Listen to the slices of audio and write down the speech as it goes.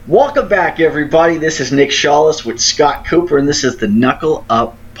Welcome back, everybody. This is Nick Shawless with Scott Cooper, and this is the Knuckle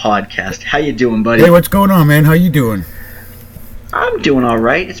Up Podcast. How you doing, buddy? Hey, what's going on, man? How you doing? I'm doing all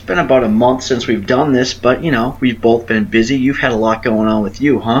right. It's been about a month since we've done this, but, we've both been busy. You've had a lot going on with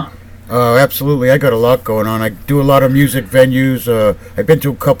you, huh? Absolutely. I got a lot going on. I do a lot of music venues. I've been to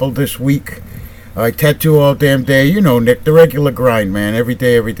a couple this week. I tattoo all damn day. You know, Nick, the regular grind, man. Every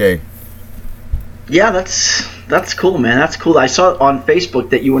day. Yeah, that's cool, man. That's cool. I saw on Facebook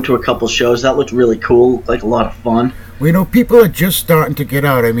that you went to a couple shows. That looked really cool, like a lot of fun. Well, people are just starting to get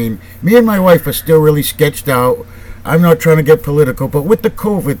out. I mean, me and my wife are still really sketched out. I'm not trying to get political, but with the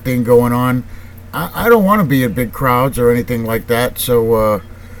COVID thing going on, I don't want to be in big crowds or anything like that. So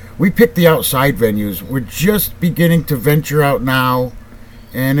we picked the outside venues. We're just beginning to venture out now.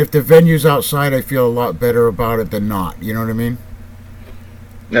 And if the venue's outside, I feel a lot better about it than not. You know what I mean?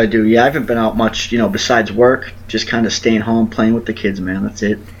 I do, yeah. I haven't been out much, besides work. Just kind of staying home, playing with the kids, man. That's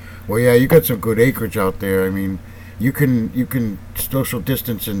it. Well, yeah, you got some good acreage out there. I mean, you can social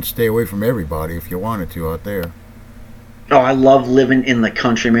distance and stay away from everybody if you wanted to out there. Oh, I love living in the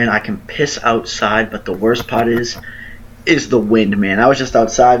country, man. I can piss outside, but the worst part is the wind, man. I was just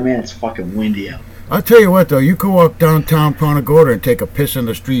outside, man. It's fucking windy out. I'll tell you what, though. You could walk downtown Punta Gorda and take a piss in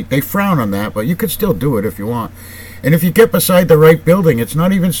the street. They frown on that, but you could still do it if you want. And if you get beside the right building, it's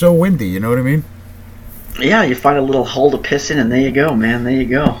not even so windy, you know what I mean? Yeah, you find a little hole to piss in, and there you go, man. There you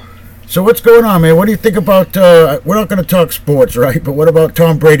go. So what's going on, man? What do you think about, we're not going to talk sports, right? But what about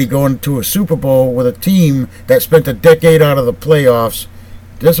Tom Brady going to a Super Bowl with a team that spent a decade out of the playoffs?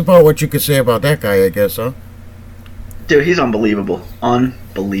 That's about what you could say about that guy, I guess, huh? Dude, he's unbelievable.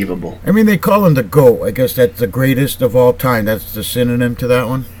 Unbelievable. I mean, they call him the GOAT. I guess that's the greatest of all time. That's the synonym to that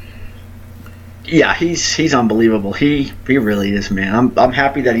one. Yeah, he's unbelievable. He really is, man. I'm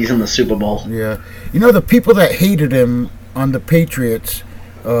happy that he's in the Super Bowl. Yeah. You know, the people that hated him on the Patriots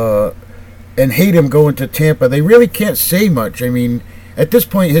and hate him going to Tampa, they really can't say much. I mean, at this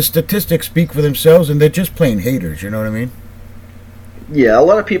point, his statistics speak for themselves, and they're just plain haters, you know what I mean? Yeah, a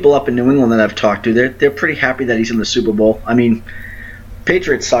lot of people up in New England that I've talked to, they're pretty happy that he's in the Super Bowl. I mean,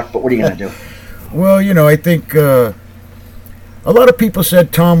 Patriots suck, but what are you going to do? Well, I think a lot of people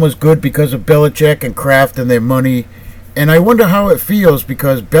said Tom was good because of Belichick and Kraft and their money. And I wonder how it feels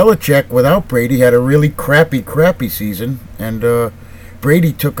because Belichick, without Brady, had a really crappy season. And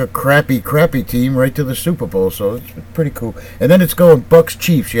Brady took a crappy team right to the Super Bowl. So it's pretty cool. And then it's going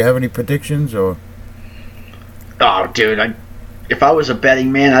Bucs-Chiefs. You have any predictions? Or? Oh, dude, if I was a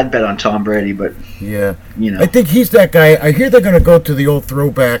betting man, I'd bet on Tom Brady. But, yeah, I think he's that guy. I hear they're going to go to the old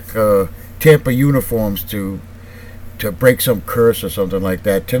throwback Tampa uniforms to break some curse or something like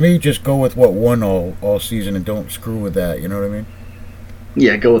that. To me, just go with what won all season and don't screw with that. You know what I mean?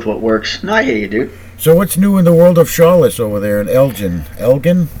 Yeah, go with what works. No, I hear you, dude. So what's new in the world of Shawless over there in Elgin?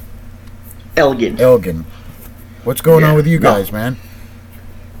 Elgin. What's going on with you guys, man?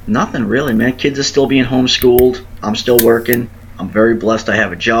 Nothing really, man. Kids are still being homeschooled. I'm still working. I'm very blessed I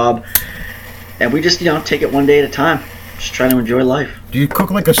have a job. And we just, take it one day at a time. Just trying to enjoy life. Do you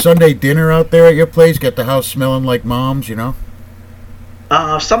cook like a Sunday dinner out there at your place? Get the house smelling like mom's,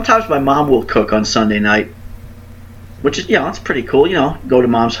 Sometimes my mom will cook on Sunday night, which is, it's pretty cool. Go to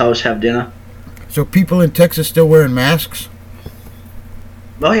mom's house, have dinner. So people in Texas still wearing masks?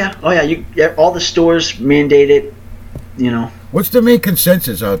 Oh yeah. All the stores mandate it. What's the main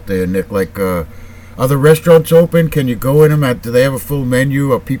consensus out there, Nick? Like, are the restaurants open? Can you go in them? Do they have a full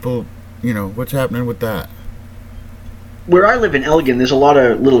menu? Are people, what's happening with that? Where I live in Elgin, there's a lot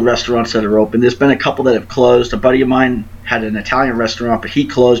of little restaurants that are open. There's been a couple that have closed. A buddy of mine had an Italian restaurant, but he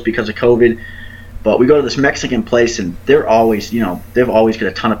closed because of COVID. But we go to this Mexican place, and they're always, they've always got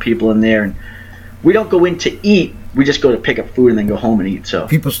a ton of people in there. And we don't go in to eat. We just go to pick up food and then go home and eat. So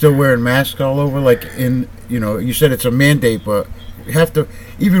people still wearing masks all over, like you said it's a mandate, but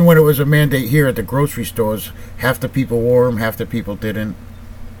even when it was a mandate here at the grocery stores, half the people wore them, half the people didn't.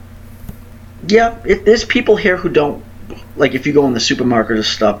 Yeah, there's people here who don't. Like if you go in the supermarket or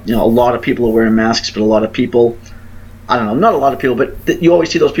stuff, a lot of people are wearing masks, but a lot of people, I don't know, not a lot of people, but you always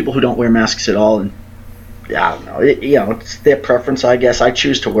see those people who don't wear masks at all. And yeah, I don't know, it's their preference, I guess. I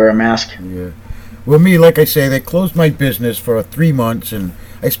choose to wear a mask. Yeah. Well, me, like I say, they closed my business for 3 months, and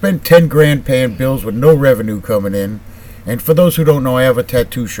I spent $10,000 paying bills with no revenue coming in. And for those who don't know, I have a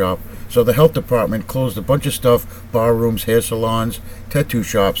tattoo shop. So the health department closed a bunch of stuff, bar rooms, hair salons, tattoo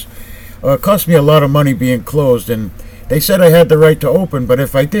shops. It cost me a lot of money being closed, and they said I had the right to open, but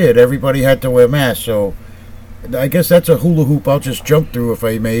if I did, everybody had to wear masks. So I guess that's a hula hoop I'll just jump through if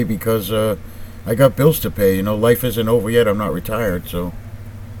I may, because I got bills to pay. Life isn't over yet. I'm not retired, so.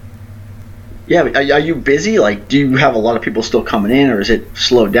 Yeah, are you busy? Like, do you have a lot of people still coming in, or is it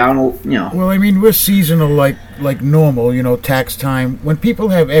slowed down? Well, I mean, we're seasonal like normal, tax time. When people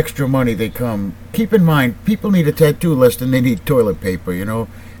have extra money, they come. Keep in mind, people need a tattoo less than they need toilet paper,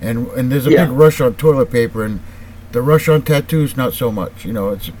 and there's a Yeah. big rush on toilet paper, and the rush on tattoos not so much.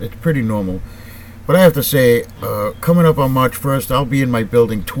 It's pretty normal. But I have to say, coming up on March 1st, I'll be in my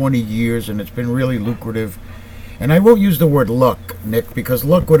building 20 years, and it's been really lucrative. And I won't use the word luck, Nick, because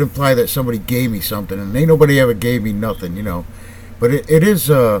luck would imply that somebody gave me something, and ain't nobody ever gave me nothing, But it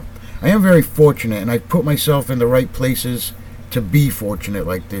is, I am very fortunate, and I've put myself in the right places to be fortunate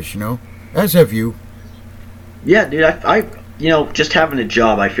like this, As have you. Yeah, dude, I just having a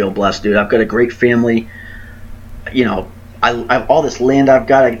job, I feel blessed, dude. I've got a great family. I have all this land I've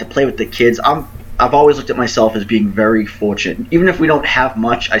got. I get to play with the kids. I've always looked at myself as being very fortunate. Even if we don't have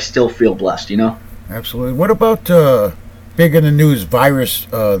much, I still feel blessed, Absolutely. What about big in the news virus?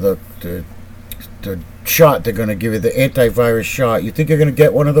 The shot they're going to give you, the antivirus shot. You think you're going to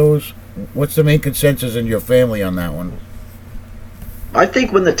get one of those? What's the main consensus in your family on that one? I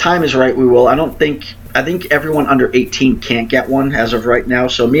think when the time is right, we will. I think everyone under 18 can't get one as of right now.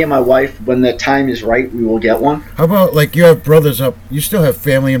 So me and my wife, when the time is right, we will get one. How about, like, you have brothers up? You still have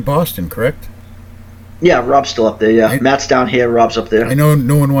family in Boston, correct? Yeah, Rob's still up there, yeah. Matt's down here, Rob's up there. I know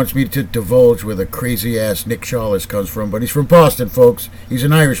no one wants me to divulge where the crazy-ass Nick Shawless comes from, but he's from Boston, folks. He's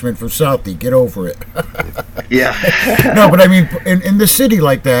an Irishman from Southie. Get over it. Yeah. No, but I mean, in the city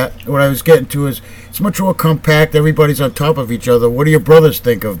like that, what I was getting to is it's much more compact. Everybody's on top of each other. What do your brothers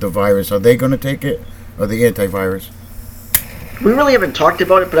think of the virus? Are they going to take it, or the antivirus? We really haven't talked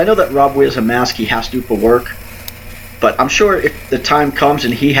about it, but I know that Rob wears a mask he has to for work. But I'm sure if the time comes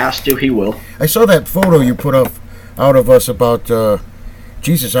and he has to, he will. I saw that photo you put up out of us about,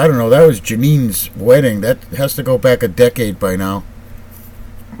 Jesus, I don't know, that was Janine's wedding. That has to go back a decade by now.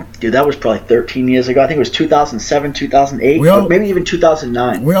 Dude, that was probably 13 years ago. I think it was 2007, 2008, or maybe even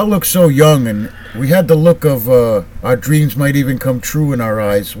 2009. We all look so young, and we had the look of our dreams might even come true in our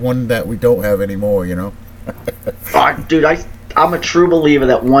eyes, one that we don't have anymore, Dude, I'm a true believer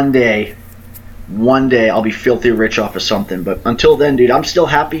that one day I'll be filthy rich off of something. But until then, dude, I'm still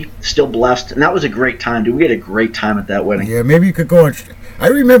happy, still blessed. And that was a great time, dude. We had a great time at that wedding. Yeah, maybe you could go on. I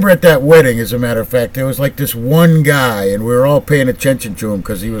remember at that wedding, as a matter of fact, there was like this one guy, and we were all paying attention to him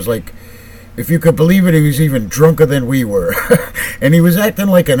because he was like, if you could believe it, he was even drunker than we were. And he was acting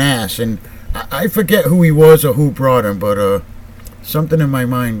like an ass. And I forget who he was or who brought him, but something in my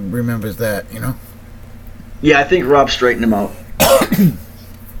mind remembers that, Yeah, I think Rob straightened him out.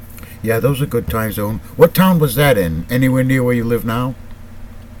 Yeah, those are good times, though. What town was that in? Anywhere near where you live now?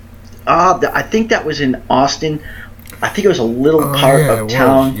 I think that was in Austin. I think it was a little part of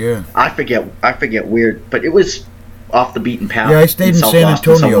town. Yeah. I forget where, but it was off the beaten path. Yeah, I stayed in San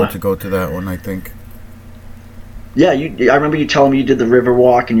Antonio somewhere. to go to that one, I think. Yeah, I remember you telling me you did the river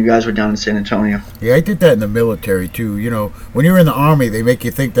walk and you guys were down in San Antonio. Yeah, I did that in the military, too. When you're in the Army, they make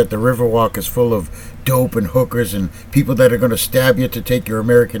you think that the river walk is full of dope and hookers and people that are going to stab you to take your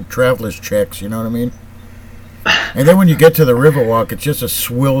American traveler's checks, you know what I mean? And then when you get to the river walk, it's just a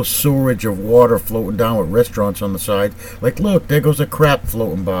swill sewerage of water floating down with restaurants on the side. Like, look, there goes a crap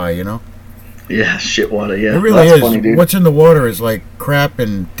floating by, Yeah, shit water, yeah. It really is. Funny, dude. What's in the water is like crap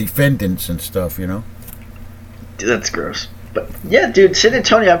and defendants and stuff, Dude, that's gross. But yeah, dude, San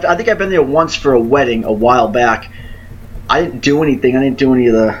Antonio, I think I've been there once for a wedding a while back. I didn't do anything. I didn't do any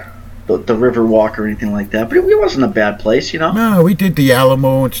of the river walk or anything like that. But it wasn't a bad place, No, we did the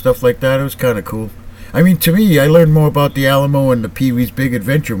Alamo and stuff like that. It was kind of cool. I mean, to me, I learned more about the Alamo and the Pee-wee's Big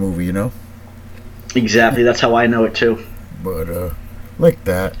Adventure movie, Exactly. That's how I know it, too. But, like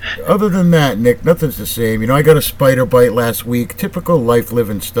that. Other than that, Nick, nothing's the same. I got a spider bite last week. Typical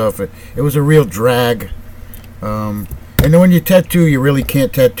life-living stuff. It was a real drag. And then when you tattoo, you really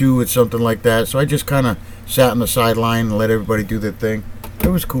can't tattoo with something like that. So I just kind of sat on the sideline and let everybody do their thing. It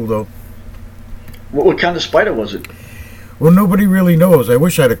was cool, though. What kind of spider was it? Well, nobody really knows. I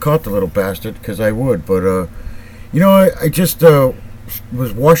wish I'd have caught the little bastard, because I would. But, I just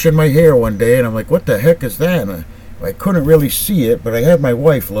was washing my hair one day, and I'm like, what the heck is that? And I couldn't really see it, but I had my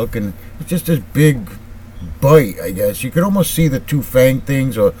wife look, and it's just this big bite, I guess. You could almost see the two fang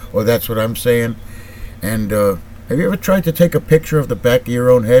things, or that's what I'm saying. And have you ever tried to take a picture of the back of your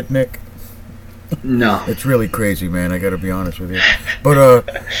own head, Nick? No. It's really crazy, man. I got to be honest with you. But,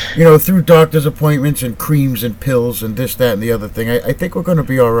 through doctor's appointments and creams and pills and this, that, and the other thing, I think we're going to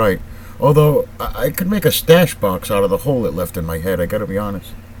be all right. Although, I could make a stash box out of the hole it left in my head. I got to be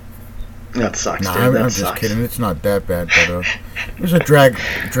honest. That sucks, nah, dude. I'm just kidding. It's not that bad. But it was a drag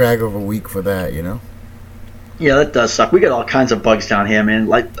of a week for that, Yeah, that does suck. We got all kinds of bugs down here, man.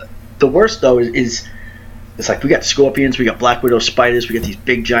 Like, the worst though is it's like we got scorpions, we got black widow spiders, we got these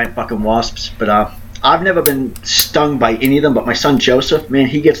big giant fucking wasps. But I've never been stung by any of them. But my son Joseph, man,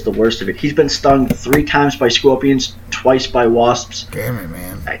 he gets the worst of it. He's been stung 3 times by scorpions, twice by wasps. Damn it,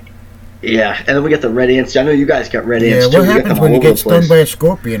 man. Yeah, and then we got the red ants. I know you guys got red ants too. What happens when you get stung by a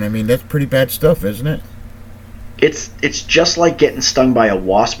scorpion? I mean, that's pretty bad stuff, isn't it? It's just like getting stung by a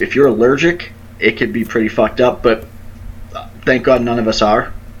wasp. If you're allergic, it could be pretty fucked up. But thank God none of us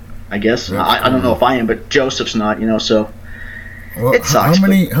are. I guess I don't know if I am, but Joseph's not. So well, it sucks.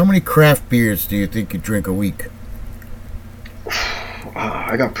 How many craft beers do you think you drink a week?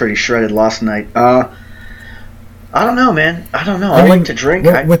 I got pretty shredded last night. I don't know, man. I don't know. I like to drink.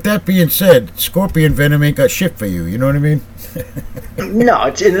 With that being said, scorpion venom ain't got shit for you. You know what I mean? No,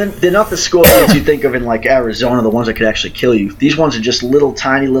 they're not the scorpions you think of in like Arizona, the ones that could actually kill you. These ones are just little,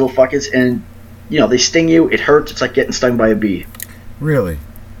 tiny little fuckers, and they sting you. It hurts. It's like getting stung by a bee. Really?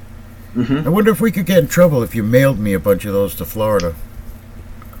 Mm-hmm. I wonder if we could get in trouble if you mailed me a bunch of those to Florida.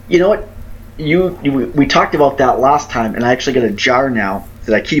 You know what? We talked about that last time, and I actually got a jar now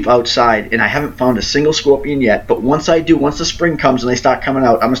that I keep outside, and I haven't found a single scorpion yet. But once I do, once the spring comes and they start coming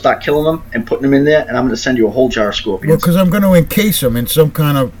out, I'm going to start killing them and putting them in there, and I'm going to send you a whole jar of scorpions. Well, because I'm going to encase them in some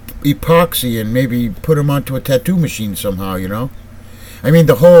kind of epoxy and maybe put them onto a tattoo machine somehow, I mean,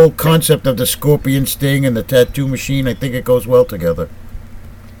 the whole concept of the scorpion sting and the tattoo machine, I think it goes well together.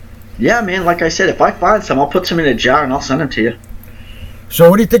 Yeah, man, like I said, if I find some, I'll put some in a jar and I'll send them to you.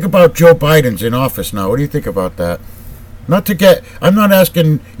 So what do you think about Joe Biden's in office now? What do you think about that? I'm not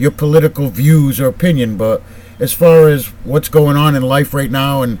asking your political views or opinion, but as far as what's going on in life right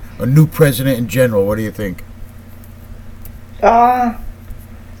now and a new president in general, what do you think? I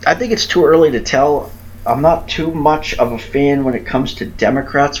think it's too early to tell. I'm not too much of a fan when it comes to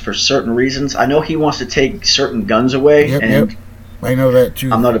Democrats for certain reasons. I know he wants to take certain guns away, Yep. I know that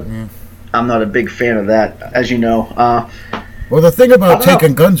too. I'm not a big fan of that, as you know. Well, the thing about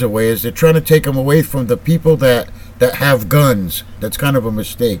taking guns away is they're trying to take them away from the people that have guns. That's kind of a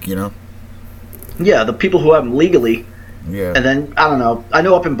mistake, Yeah, the people who have them legally. Yeah. And then, I don't know. I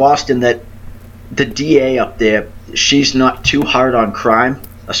know up in Boston that the DA up there, she's not too hard on crime,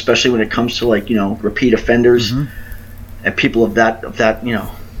 especially when it comes to, like, repeat offenders and people of that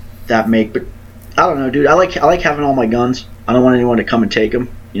make. But I don't know, dude. I like having all my guns. I don't want anyone to come and take them.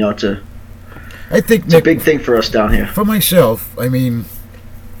 It's a big thing for us down here. For myself, I mean,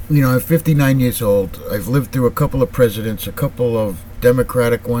 I'm 59 years old. I've lived through a couple of presidents, a couple of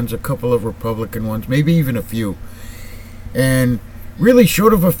Democratic ones, a couple of Republican ones, maybe even a few. And really,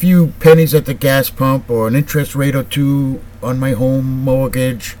 short of a few pennies at the gas pump or an interest rate or two on my home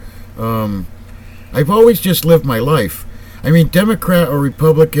mortgage, I've always just lived my life. I mean, Democrat or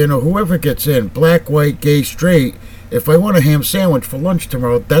Republican or whoever gets in, black, white, gay, straight, if I want a ham sandwich for lunch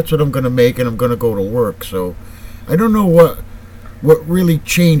tomorrow, that's what I'm going to make, and I'm going to go to work. So I don't know what really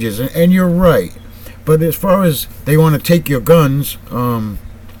changes. And you're right. But as far as they want to take your guns, well,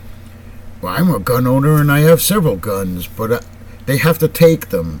 I'm a gun owner, and I have several guns, but they have to take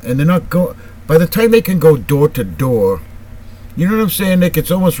them. And they're not by the time they can go door to door, you know what I'm saying, Nick? It's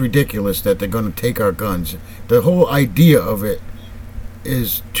almost ridiculous that they're going to take our guns. The whole idea of it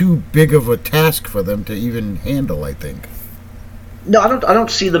is too big of a task for them to even handle, I think. No, I don't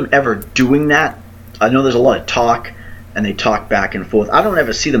see them ever doing that. I know there's a lot of talk, and they talk back and forth. I don't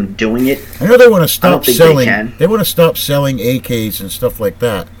ever see them doing it. I know they want to stop selling. They want to stop selling AKs and stuff like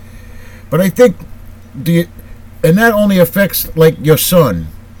that. But I think and that only affects like your son,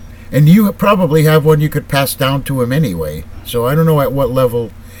 and you probably have one you could pass down to him anyway. So I don't know at what level.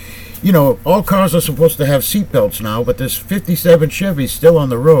 All cars are supposed to have seatbelts now, but there's 57 Chevys still on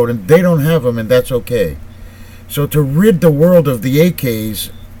the road, and they don't have them, and that's okay. So to rid the world of the AKs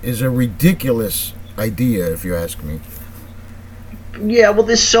is a ridiculous idea, if you ask me. Yeah, well,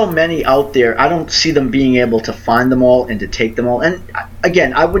 there's so many out there. I don't see them being able to find them all and to take them all. And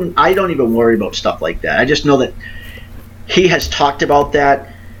again, I don't even worry about stuff like that. I just know that he has talked about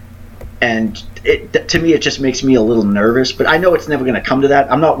that, and to me, it just makes me a little nervous. But I know it's never going to come to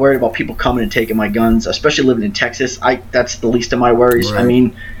that. I'm not worried about people coming and taking my guns, especially living in Texas. That's the least of my worries. Right. I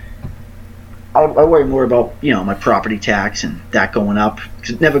mean, I worry more about my property tax and that going up,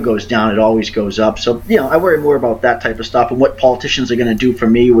 because it never goes down; it always goes up. So I worry more about that type of stuff and what politicians are going to do for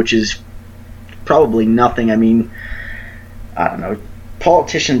me, which is probably nothing. I mean, I don't know.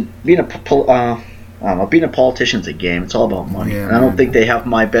 Being a politician's a game. It's all about money, and I don't think they have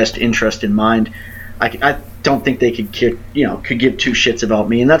my best interest in mind. I don't think they could give two shits about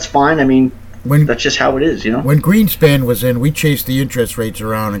me, and that's fine. I mean, that's just how it is, When Greenspan was in, we chased the interest rates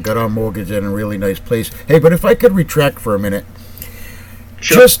around and got our mortgage in a really nice place. Hey, but if I could retract for a minute,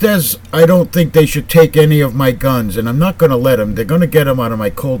 Sure. Just as I don't think they should take any of my guns, and I'm not going to let them. They're going to get them out of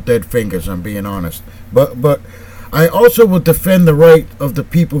my cold, dead fingers, I'm being honest. But I also will defend the right of the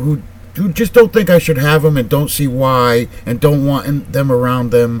people who just don't think I should have them and don't see why and don't want them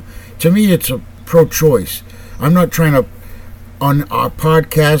around them. To me, it's a pro-choice. I'm not trying to, on our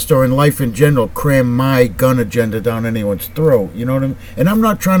podcast or in life in general, cram my gun agenda down anyone's throat. You know what I mean? And I'm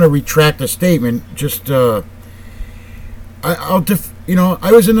not trying to retract a statement. Just, I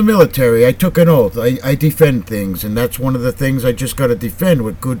was in the military. I took an oath. I defend things, and that's one of the things I just got to defend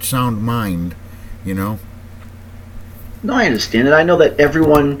with good, sound mind. You know? No, I understand it. I know that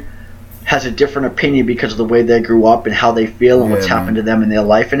everyone has a different opinion because of the way they grew up and how they feel and what's happened to them in their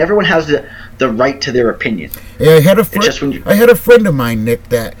life, and everyone has the right to their opinion. Yeah, I had a friend of mine, Nick,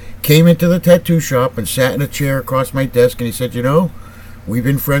 that came into the tattoo shop and sat in a chair across my desk, and he said, we've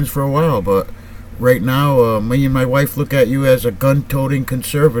been friends for a while, but right now, me and my wife look at you as a gun-toting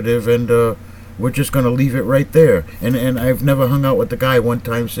conservative, and we're just going to leave it right there. And I've never hung out with the guy one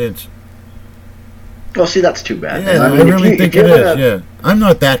time since. Well, see, that's too bad. Yeah, I really think it is, yeah. I'm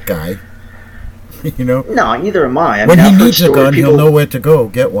not that guy. No, neither am I. When he needs a gun, he'll know where to go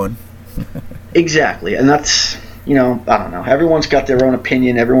get one. Exactly, and that's, I don't know. Everyone's got their own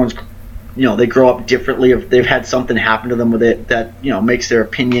opinion. Everyone's, they grow up differently. If they've had something happen to them with it that, makes their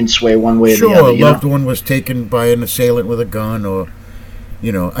opinion sway one way or the other. Sure, a loved one was taken by an assailant with a gun, or,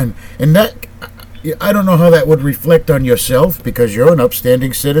 and that, I don't know how that would reflect on yourself, because you're an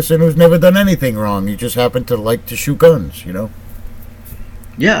upstanding citizen who's never done anything wrong. You just happen to like to shoot guns,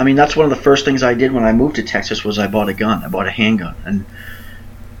 Yeah, that's one of the first things I did when I moved to Texas was I bought a gun. I bought a handgun. And,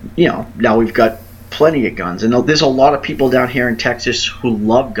 now we've got plenty of guns. And there's a lot of people down here in Texas who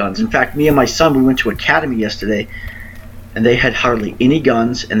love guns. In fact, me and my son, we went to Academy yesterday, and they had hardly any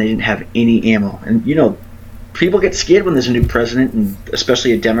guns, and they didn't have any ammo. And, people get scared when there's a new president, and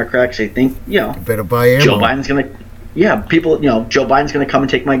especially a Democrat, because they think, better buy ammo. Joe Biden's going to... Yeah, people, Joe Biden's going to come and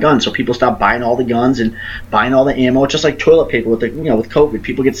take my guns, so people stop buying all the guns and buying all the ammo. It's just like toilet paper with with COVID.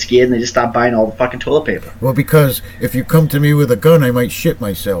 People get scared and they just stop buying all the fucking toilet paper. Well, because if you come to me with a gun, I might shit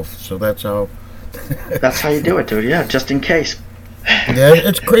myself. So that's how. That's how you do it, dude. Yeah, just in case. Yeah,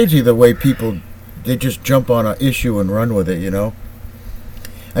 it's crazy the way people they just jump on an issue and run with it. Yeah,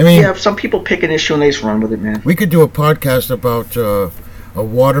 some people pick an issue and they just run with it, man. We could do a podcast about. A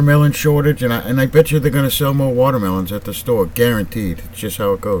watermelon shortage, and I bet you they're going to sell more watermelons at the store, guaranteed. It's just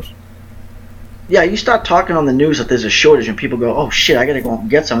how it goes. Yeah, you start talking on the news that there's a shortage, and people go, oh shit, I got to go and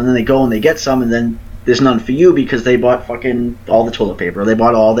get some, and then they go and they get some, and then there's none for you because they bought fucking all the toilet paper, or they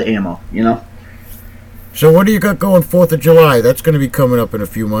bought all the ammo, So what do you got going 4th of July? That's going to be coming up in a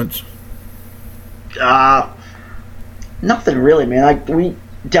few months. Nothing really, man. We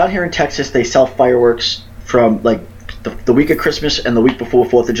down here in Texas, they sell fireworks from, the week of Christmas and the week before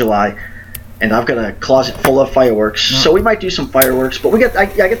 4th of July, and I've got a closet full of fireworks. So we might do some fireworks, but I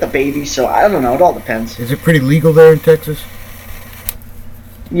get the baby, so I don't know. It all depends. Is it pretty legal there in Texas?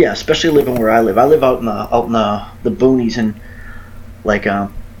 Yeah, especially living where I live. I live out in the boonies, and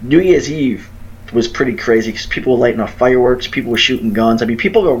New Year's Eve was pretty crazy because people were lighting off fireworks, people were shooting guns.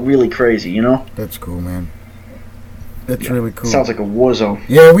 People go really crazy, That's cool, man. That's really cool. Sounds like a war zone.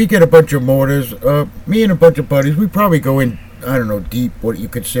 Yeah, we get a bunch of mortars. Me and a bunch of buddies, we probably go in, I don't know, deep, what you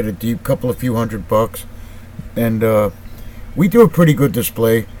consider deep, few $100. And we do a pretty good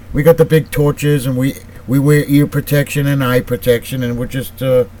display. We got the big torches, and we wear ear protection and eye protection, and we're just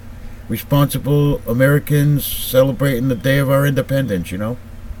responsible Americans celebrating the day of our independence,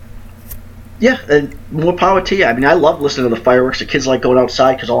 Yeah, and more power to you. I love listening to the fireworks. The kids like going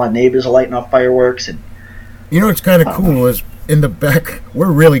outside because all our neighbors are lighting off fireworks, and what's kind of cool is in the back,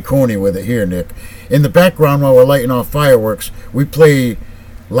 we're really corny with it here, Nick. In the background while we're lighting off fireworks, we play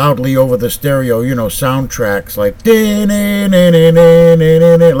loudly over the stereo, soundtracks like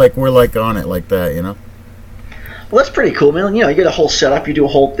like we're on it like that, Well, that's pretty cool, man. You get a whole setup, you do a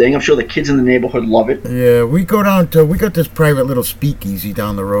whole thing. I'm sure the kids in the neighborhood love it. Yeah, we got this private little speakeasy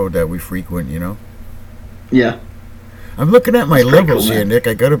down the road that we frequent, Yeah. I'm looking at my levels here, Nick.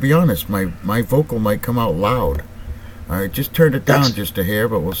 I gotta be honest. My vocal might come out loud. I just turned it down just a hair,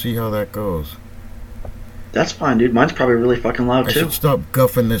 but we'll see how that goes. That's fine, dude. Mine's probably really fucking loud, too. I should stop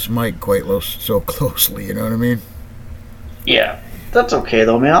guffing this mic so closely, you know what I mean? Yeah. That's okay,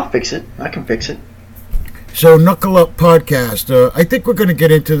 though, man. I'll fix it. I can fix it. So, Knuckle Up Podcast. I think we're going to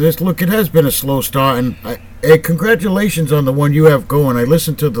get into this. Look, it has been a slow start, and congratulations on the one you have going. I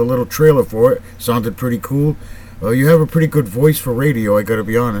listened to the little trailer for it. Sounded pretty cool. You have a pretty good voice for radio, I gotta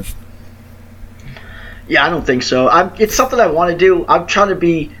be honest. Yeah, I don't think so. It's something I want to do. I'm trying to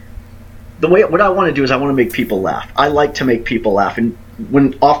be... What I want to do is I want to make people laugh. I like to make people laugh. And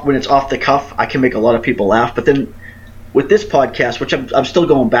when it's off the cuff, I can make a lot of people laugh. But then with this podcast, which I'm still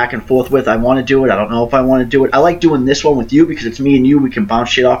going back and forth with, I want to do it. I don't know if I want to do it. I like doing this one with you because it's me and you. We can bounce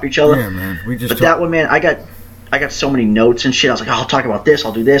shit off each other. Yeah, man. But that one, man, I got so many notes and shit. I was like, oh, I'll talk about this.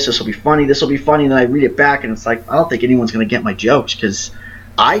 I'll do this. This will be funny. This will be funny. And then I read it back, and it's like, I don't think anyone's going to get my jokes because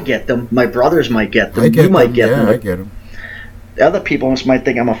I get them. My brothers might get them. You might get them. I get them. The other people just might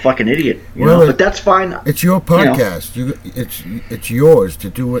think I'm a fucking idiot. You know? But that's fine. It's your podcast. It's yours to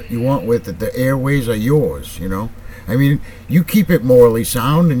do what you want with it. The airways are yours, you know. I mean, you keep it morally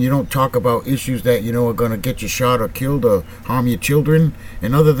sound, and you don't talk about issues that you know are going to get you shot or killed or harm your children.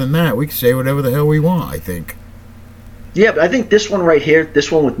 And other than that, we can say whatever the hell we want, I think. Yeah, but I think this one right here,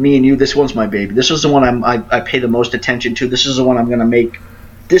 this one with me and you, this one's my baby. This is the one I pay the most attention to. This is the one I'm going to make.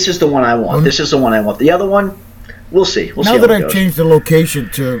 This is the one I want. This is the one I want. The other one, we'll see. We'll see. Now that I've changed the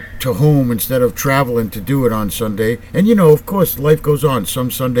location to home instead of traveling to do it on Sunday, and you know, of course, life goes on. Some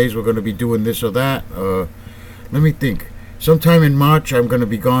Sundays we're going to be doing this or that. Let me think. Sometime in March, I'm going to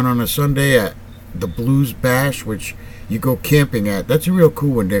be gone on a Sunday at the Blues Bash, which you go camping at. That's a real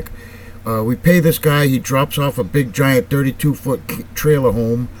cool one, Nick. We pay this guy. He drops off a big, giant 32-foot trailer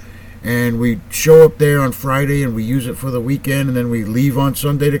home, and we show up there on Friday, and we use it for the weekend, and then we leave on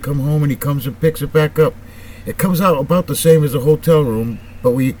Sunday to come home, and he comes and picks it back up. It comes out about the same as a hotel room,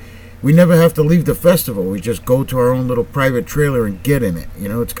 but we never have to leave the festival. We just go to our own little private trailer and get in it. You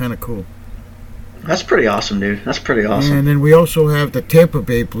know, it's kind of cool. That's pretty awesome, dude. That's pretty awesome. And then we also have the Tampa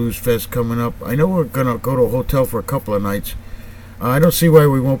Bay Blues Fest coming up. I know we're going to go to a hotel for a couple of nights. I don't see why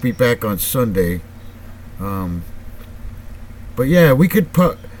we won't be back on Sunday. But yeah, we could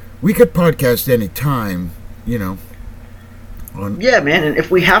podcast any time, you know. Yeah, man, and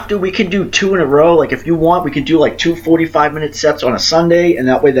if we have to, we can do 2 in a row. Like, if you want, we could do like 2 45-minute sets on a Sunday, and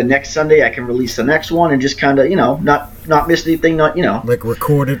that way the next Sunday I can release the next one and just kind of, you know, not miss anything, not, you know. Like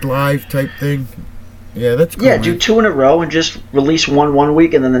recorded live type thing? Yeah, that's cool. Yeah, do 2 in a row and just release one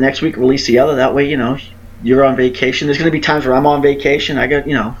week, and then the next week release the other. That way, you know, you're on vacation. There's going to be times where I'm on vacation. I got,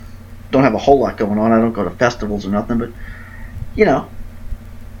 you know, don't have a whole lot going on. I don't go to festivals or nothing, but, you know.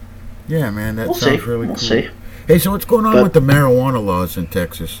 Yeah, man, that sounds really cool. We'll see. Hey, so what's going on with the marijuana laws in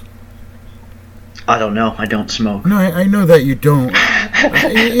Texas? I don't know. I don't smoke. No, I know that you don't.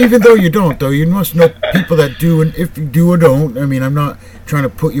 Even though you don't, though, you must know people that do, and if you do or don't, I mean, I'm not trying to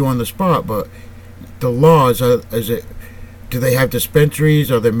put you on the spot, but the laws, do they have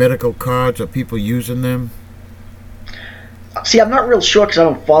dispensaries? Are there medical cards? Are people using them? See, I'm not real sure because I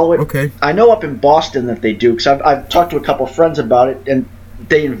don't follow it. Okay. I know up in Boston that they do because I've talked to a couple of friends about it, and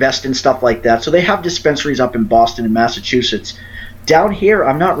they invest in stuff like that. So they have dispensaries up in Boston and Massachusetts. Down here,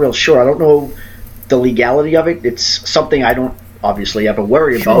 I'm not real sure. I don't know the legality of it. It's something I don't obviously ever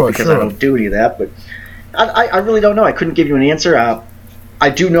worry about because I don't do any of that. But I really don't know. I couldn't give you an answer. I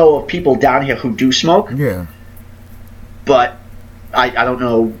do know of people down here who do smoke. Yeah. But I don't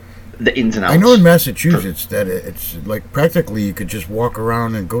know the ins and outs. I know in Massachusetts that it's like practically you could just walk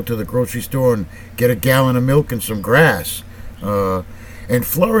around and go to the grocery store and get a gallon of milk and some grass. In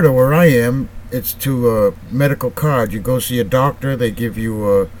Florida, where I am, it's to a medical card. You go see a doctor, they give you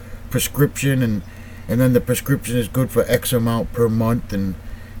a prescription, and then the prescription is good for X amount per month, and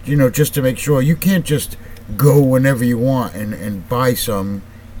you know, just to make sure. You can't just go whenever you want and buy some.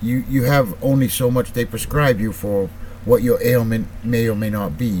 You have only so much they prescribe you for what your ailment may or may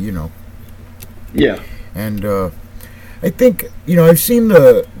not be, you know. Yeah. And I think, you know, I've seen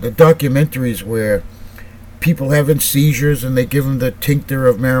the documentaries where people having seizures and they give them the tincture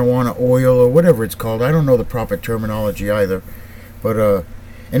of marijuana oil or whatever it's called. I don't know the proper terminology either. But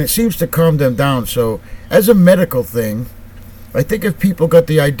and it seems to calm them down. So as a medical thing, I think if people got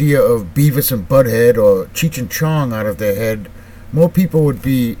the idea of Beavis and Butthead or Cheech and Chong out of their head, more people would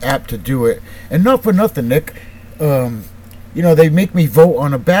be apt to do it. And not for nothing, Nick. You know, they make me vote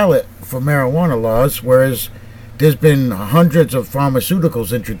on a ballot for marijuana laws, whereas there's been hundreds of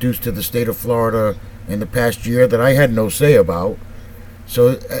pharmaceuticals introduced to the state of Florida in the past year that I had no say about.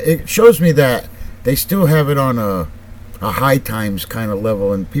 So it shows me that they still have it on a high times kind of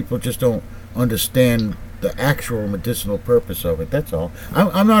level, and people just don't understand the actual medicinal purpose of it. That's all.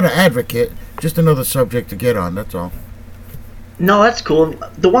 I'm not an advocate, just another subject to get on. That's all. No, that's cool.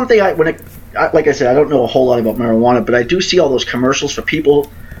 The one thing like I said, I don't know a whole lot about marijuana, but I do see all those commercials for people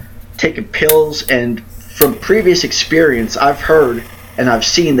taking pills, and from previous experience, I've heard and I've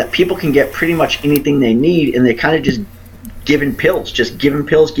seen that people can get pretty much anything they need, and they're kind of just giving pills,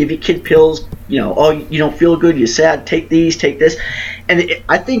 give your kid pills, you know, oh, you don't feel good, you're sad, take these, take this. And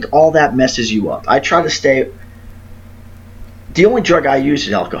I think all that messes you up. I try to stay, the only drug I use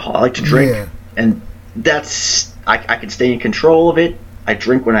is alcohol. I like to drink, and that's, I can stay in control of it. I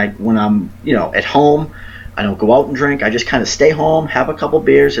drink when I'm at home. I don't go out and drink. I just kind of stay home, have a couple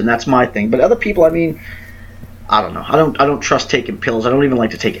beers, and that's my thing. But other people, I mean, I don't know. I don't trust taking pills. I don't even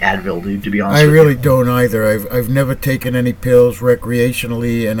like to take Advil, dude, to be honest I with really you. don't either. I've never taken any pills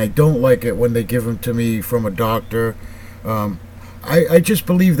recreationally, and I don't like it when they give them to me from a doctor. I just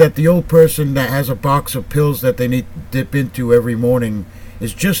believe that the old person that has a box of pills that they need to dip into every morning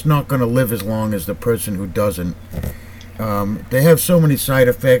is just not going to live as long as the person who doesn't. They have so many side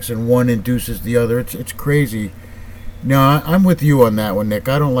effects, and one induces the other. It's crazy. No, I'm with you on that one, Nick.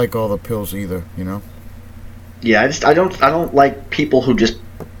 I don't like all the pills either. Yeah, I don't like people who just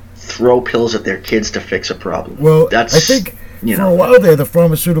throw pills at their kids to fix a problem. Well, That's I think for a while there, the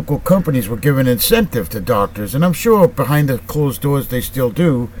pharmaceutical companies were giving incentive to doctors, and I'm sure behind the closed doors they still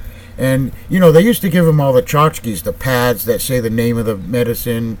do. And they used to give them all the tchotchkes, the pads that say the name of the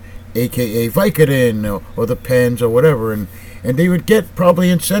medicine, aka Vicodin, or the pens or whatever, and they would get probably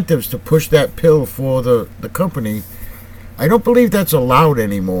incentives to push that pill for the company. I don't believe that's allowed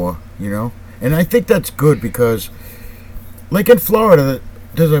anymore. And I think that's good because, like in Florida,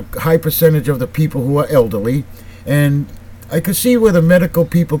 there's a high percentage of the people who are elderly, and I could see where the medical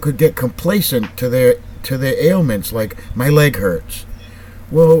people could get complacent to their ailments, like my leg hurts.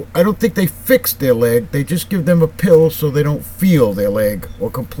 Well, I don't think they fix their leg. They just give them a pill so they don't feel their leg or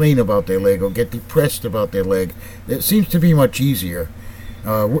complain about their leg or get depressed about their leg. It seems to be much easier,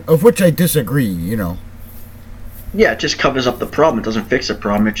 of which I disagree. Yeah, it just covers up the problem. It doesn't fix the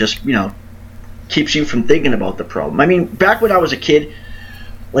problem. It just keeps you from thinking about the problem. I mean, back when I was a kid,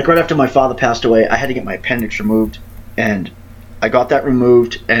 like right after my father passed away, I had to get my appendix removed, and I got that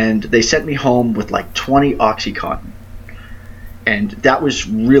removed, and they sent me home with like 20 Oxycontin. And that was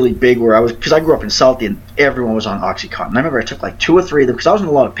really big where I was, because I grew up in Southie and everyone was on Oxycontin. I remember I took like 2 or 3 of them because I was in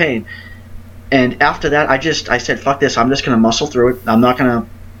a lot of pain. And after that, I said, fuck this, I'm just going to muscle through it. I'm not going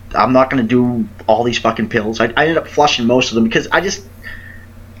to do all these fucking pills. I ended up flushing most of them because I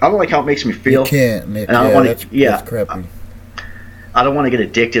don't like how it makes me feel. You can't, Nick. And I don't want to. That's crappy. I don't want to get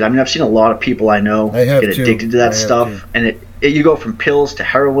addicted. I mean, I've seen a lot of people I know get addicted to that stuff, and you go from pills to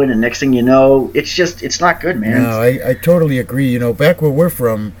heroin, and next thing you know, it's not good, man. No, I totally agree. Back where we're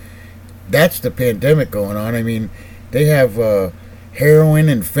from, that's the pandemic going on. I mean, they have heroin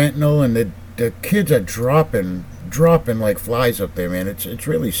and fentanyl, and the kids are dropping like flies up there, man. It's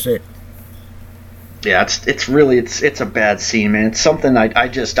really sick. Yeah, it's a bad scene, man. It's something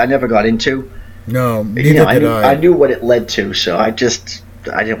I never got into. No, neither did I. I knew what it led to, so I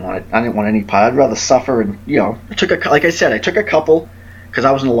didn't want it. I didn't want any part. I'd rather suffer, and I took a couple because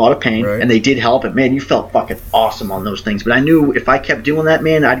I was in a lot of pain, right. And they did help. And man, you felt fucking awesome on those things. But I knew if I kept doing that,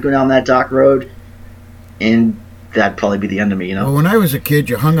 man, I'd go down that dark road, and that'd probably be the end of me. Well, when I was a kid,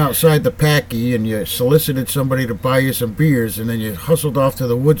 you hung outside the packy and you solicited somebody to buy you some beers, and then you hustled off to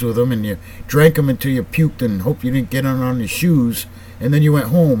the woods with them, and you drank them until you puked and hoped you didn't get on your shoes, and then you went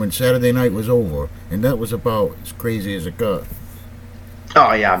home, and Saturday night was over, and that was about as crazy as it got.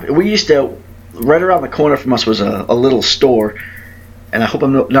 Oh yeah, we used to. Right around the corner from us was a little store, and I hope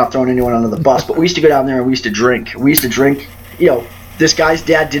I'm not throwing anyone under the bus, but we used to go down there and we used to drink. This guy's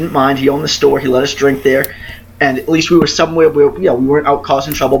dad didn't mind. He owned the store. He let us drink there. And at least we were somewhere where, we weren't out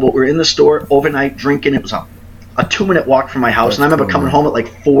causing trouble, but we were in the store overnight drinking. It was a 2-minute walk from my house. And I remember coming home at like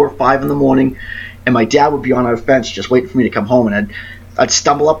 4 or 5 in the morning, and my dad would be on our fence just waiting for me to come home. And I'd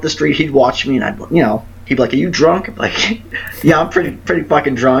stumble up the street. He'd watch me, and he'd be like, "Are you drunk?" I'm like, "Yeah, I'm pretty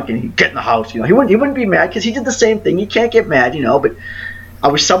fucking drunk." And he'd get in the house. He wouldn't be mad because he did the same thing. You can't get mad, But I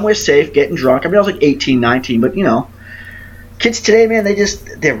was somewhere safe, getting drunk. I mean, I was like 18, 19, but kids today, man,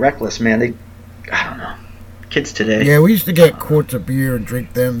 they're reckless, man. I don't know. Kids today. Yeah, we used to get quarts of beer and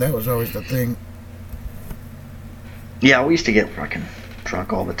drink them. That was always the thing. Yeah, we used to get fucking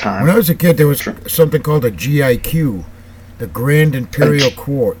drunk all the time. When I was a kid, there was something called a GIQ, the Grand Imperial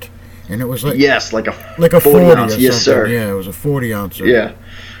Quart, and it was like like a 40 ounce. or something. Yes, sir. Yeah, it was a 40 ouncer. Yeah.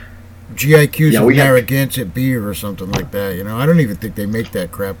 GIQs from Narragansett beer or something like that. I don't even think they make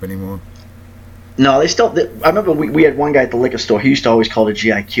that crap anymore. No, I remember we had one guy at the liquor store. He used to always call it a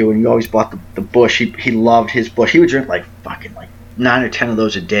GIQ, and he always bought the Bush. He loved his Bush. He would drink like 9 or 10 of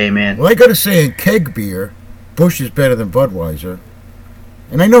those a day, man. Well, I gotta say, in keg beer, Bush is better than Budweiser.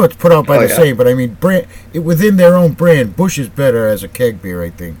 And I know it's put out by the same, but I mean, within their own brand, Bush is better as a keg beer, I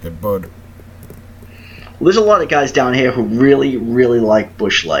think, than Bud. Well, there's a lot of guys down here who really, really like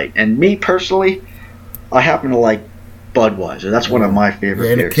Bush Light, and me personally, I happen to like Budweiser. That's one of my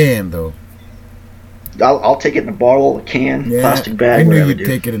favorite beers. In a can, though. I'll take it in a bottle, a can, plastic bag, I knew whatever, you'd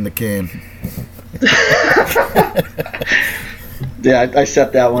take it in the can. Yeah, I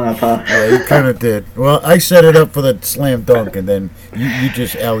set that one up, huh? Yeah, you kind of did. Well, I set it up for the slam dunk, and then you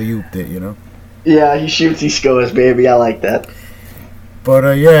just alley-ooped it, you know? Yeah, he shoots, he scores, baby. I like that.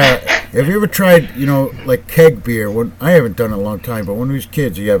 But, yeah, have you ever tried, like keg beer? I haven't done it in a long time, but when we was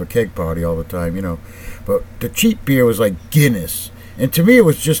kids, you have a keg party all the time, you know? But the cheap beer was like Guinness. And to me, it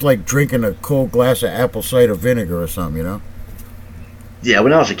was just like drinking a cold glass of apple cider vinegar or something, you know? Yeah,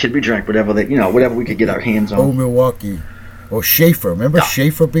 when I was a kid, we drank whatever whatever we could get our hands on. Old Milwaukee. Or Schaefer. Remember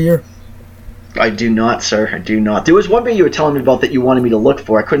Schaefer beer? I do not, sir. I do not. There was one beer you were telling me about that you wanted me to look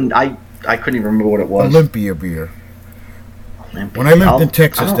for. I couldn't even remember what it was. Olympia beer. When I lived in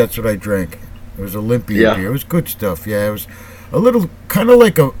Texas, that's what I drank. It was Olympia beer. It was good stuff. Yeah, it was a little kind of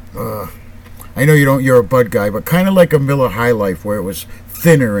like a. I know you're a Bud guy, but kind of like a Miller High Life, where it was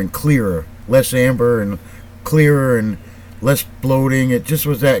thinner and clearer, less amber and clearer and less bloating. It just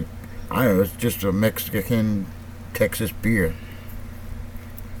was that. I don't know. It's just a Mexican Texas beer.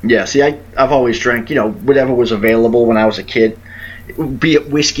 Yeah. See, I've always drank whatever was available when I was a kid, be it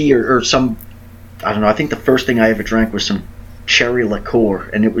whiskey or some. I don't know. I think the first thing I ever drank was some cherry liqueur,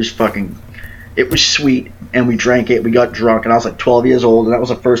 and it was sweet, and we drank it. We got drunk, and I was like 12 years old, and that was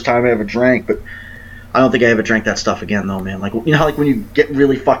the first time I ever drank. But I don't think I ever drank that stuff again, though, man. Like, how like when you get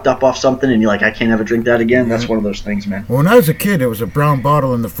really fucked up off something, and you're like, I can't ever drink that again. That's one of those things, man. Well, when I was a kid, it was a brown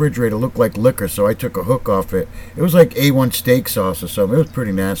bottle in the refrigerator, looked like liquor, so I took a hook off it. It was like A1 steak sauce or something. It was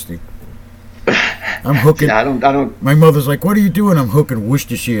pretty nasty. I'm hooking. Yeah, I don't. My mother's like, "What are you doing?" I'm hooking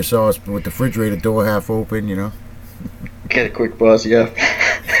Worcestershire sauce with the refrigerator door half open, Get a quick buzz, yeah.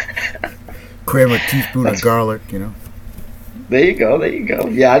 Cram a teaspoon of garlic, There you go.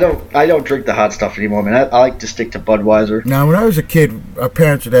 Yeah, I don't drink the hot stuff anymore, man. I like to stick to Budweiser. Now, when I was a kid, our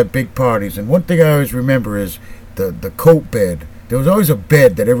parents would have big parties, and one thing I always remember is the coat bed. There was always a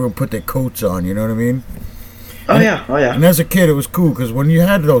bed that everyone put their coats on. You know what I mean? Oh yeah. And as a kid, it was cool because when you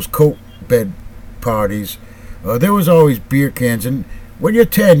had those coat bed parties, there was always beer cans, and when you're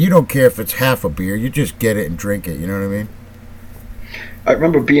 10, you don't care if it's half a beer. You just get it and drink it. You know what I mean? I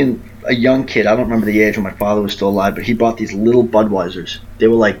remember being a young kid. I don't remember the age when my father was still alive, but he bought these little Budweisers. They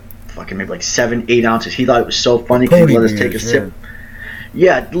were like fucking maybe like 7-8 ounces. He thought it was so funny because he let us take a sip.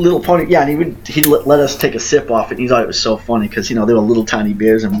 Yeah, little pony. Yeah, and he'd let us take a sip off it. And he thought it was so funny because they were little tiny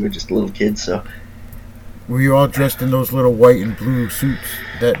beers and we were just little kids. So. Were you all dressed in those little white and blue suits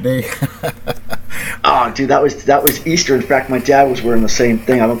that day? Oh, dude, that was Easter. In fact, my dad was wearing the same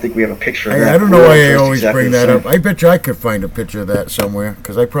thing. I don't think we have a picture of that. I don't know why I always bring that up. I bet you I could find a picture of that somewhere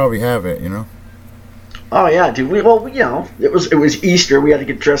because I probably have it. Oh yeah, dude. It was Easter. We had to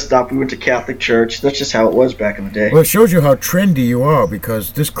get dressed up. We went to Catholic church. That's just how it was back in the day. Well, it shows you how trendy you are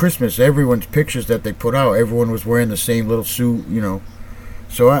because this Christmas, everyone's pictures that they put out, everyone was wearing the same little suit.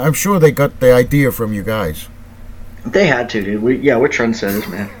 So I'm sure they got the idea from you guys. They had to, dude. We're trendsetters,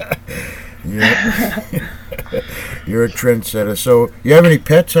 man. Yeah. You're a trendsetter. So, you have any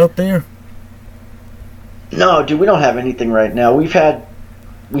pets out there? No, dude, we don't have anything right now. We had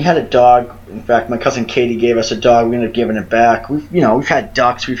a dog. In fact, my cousin Katie gave us a dog. We ended up giving it back. We've had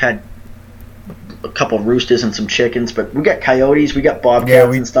ducks. We've had a couple of roosters and some chickens, but we got coyotes. We got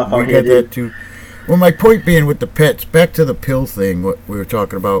bobcats and stuff out here, dude. We got that too. Well, my point being with the pets, back to the pill thing, what we were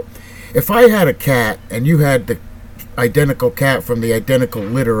talking about. If I had a cat and you had the identical cat from the identical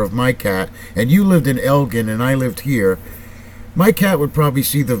litter of my cat, and you lived in Elgin and I lived here, my cat would probably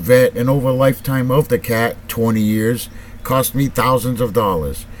see the vet, and over a lifetime of the cat, 20 years, cost me thousands of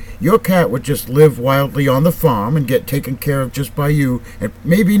dollars. Your cat would just live wildly on the farm and get taken care of just by you and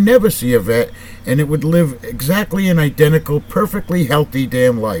maybe never see a vet, and it would live exactly an identical, perfectly healthy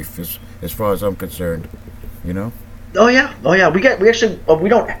damn life as far as I'm concerned. Oh yeah. We actually we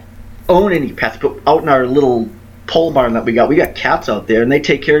don't own any pets, but out in our little pole barn that we got cats out there, and they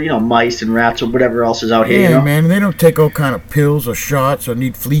take care of mice and rats or whatever else is out here. Yeah, man, they don't take all kind of pills or shots or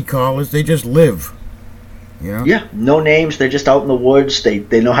need flea collars. They just live. Yeah, no names. They're just out in the woods.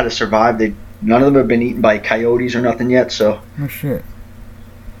 They know how to survive. None of them have been eaten by coyotes or nothing yet. So. Oh shit.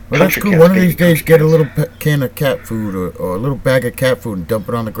 Well, that's cool. One of these days, get a little can of cat food or a little bag of cat food and dump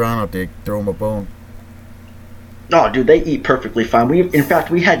it on the ground out there. Throw them a bone. Oh, dude, they eat perfectly fine. In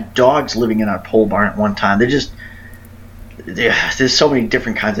fact, we had dogs living in our pole barn at one time. There's so many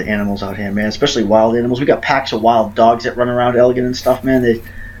different kinds of animals out here, man. Especially wild animals. We got packs of wild dogs that run around Elgin and stuff, man.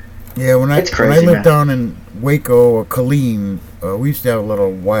 When I lived down in Waco or Killeen, we used to have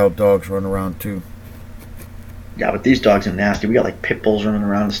little wild dogs run around too. Yeah, but these dogs are nasty. We got like pit bulls running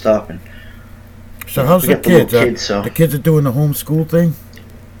around and stuff. And so how's the kids? The kids are doing the homeschool thing?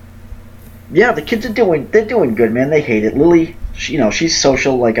 Yeah, the kids they're doing good, man. They hate it. Lily, she's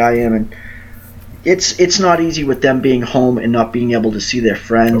social like I am, and it's not easy with them being home and not being able to see their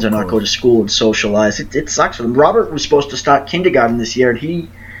friends Of or not go course. to school and socialize. It sucks for them. Robert was supposed to start kindergarten this year, and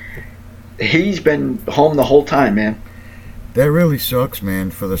he's been home the whole time, man. That really sucks,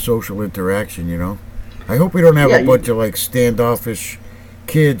 man, for the social interaction, you know? I hope we don't have Yeah, a bunch of, like, standoffish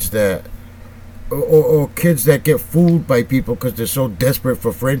kids that... Or kids that get fooled by people because they're so desperate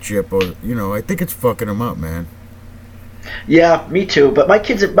for friendship. Or, you know, I think it's fucking them up, man. Yeah, me too. But my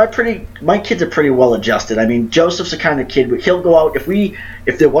kids are pretty well adjusted. I mean, Joseph's the kind of kid he'll go out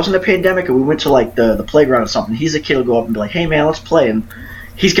if there wasn't a pandemic and we went to like the playground or something. He's a kid who'll go up and be like, "Hey man, let's play." And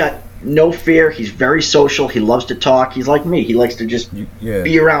he's got no fear. He's very social. He loves to talk. He's like me. He likes to just Yeah.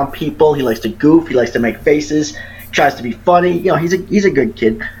 be around people. He likes to goof. He likes to make faces. Tries to be funny. You know, he's a good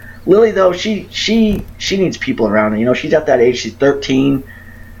kid. Lily though, she needs people around her. You know, she's at that age. She's 13.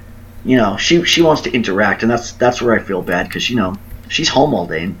 You know, she wants to interact, and that's where I feel bad because, you know, she's home all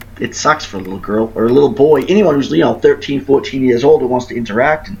day, and it sucks for a little girl or a little boy, anyone who's, you know, 13, 14 years old who wants to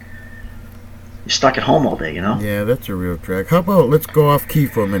interact, and you're stuck at home all day, you know? Yeah, that's a real track. How about let's go off key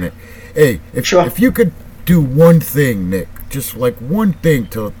for a minute? Hey, Sure. if you could do one thing, Nick, just like one thing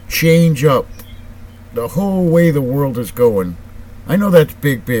to change up the whole way the world is going, I know that's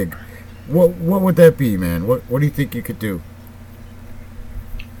big. What would that be, man? What do you think you could do?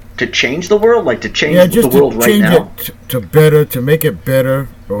 To change the world? Like to change Yeah, just the world to right change now? it to better, to make it better,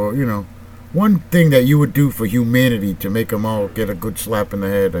 or, you know, one thing that you would do for humanity to make them all get a good slap in the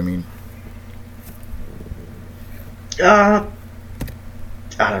head. I mean, I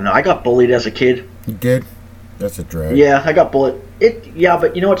don't know. I got bullied as a kid. you did? That's a drag. Yeah, I got bullied. Yeah,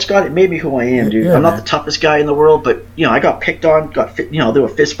 but you know what, Scott? It made me who I am, dude. Yeah, I'm not man. the toughest guy in the world, but, you know, I got picked on, you know, there were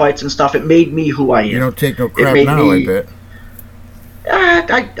fist fights and stuff. It made me who I am. You don't take no crap made now, me- I bet.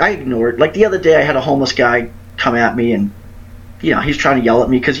 I ignored. Like the other day, I had a homeless guy come at me, and you know he's trying to yell at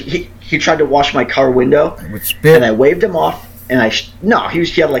me because he tried to wash my car window, With spit. and I waved him off. And no, he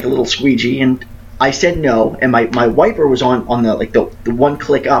had like a little squeegee, and I said no, and my wiper was on the like the one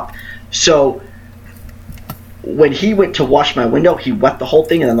click up, so when he went to wash my window, he wet the whole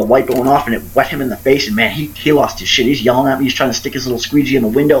thing, and then the wiper went off, and it wet him in the face, and man, he lost his shit. He's yelling at me. He's trying to stick his little squeegee in the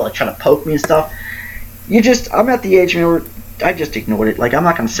window, like trying to poke me and stuff. I'm at the age, you know, where I just ignored it. Like, I'm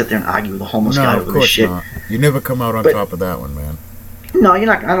not going to sit there and argue with a homeless guy No, of over this course shit. not. You never come out on But- top of that one, man. No, you're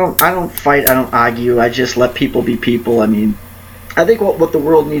not. I don't fight. I don't argue. I just let people be people. I mean, I think what the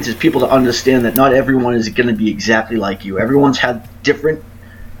world needs is people to understand that not everyone is going to be exactly like you. Everyone's had different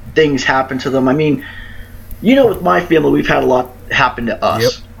things happen to them. I mean, you know, with my family, we've had a lot happen to us.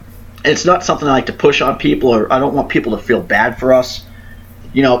 Yep. And it's not something I like to push on people, or I don't want people to feel bad for us.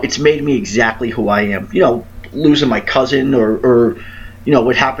 You know, it's made me exactly who I am. You know, losing my cousin, or you know,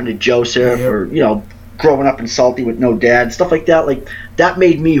 what happened to Joseph, Yep. or, you know, growing up in Salty with no dad, stuff like that. Like, that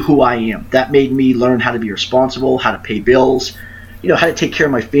made me who I am. That made me learn how to be responsible, how to pay bills, you know, how to take care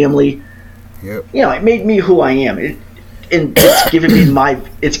of my family. Yep. You know, it made me who I am. And it's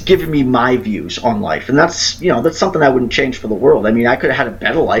given me my views on life, and that's something I wouldn't change for the world. I mean, I could have had a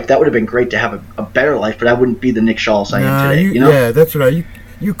better life. That would have been great to have a better life, but I wouldn't be the Nick Shawls I am today. You know? Yeah, that's right.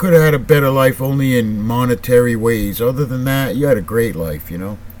 You could have had a better life only in monetary ways. Other than that, you had a great life, you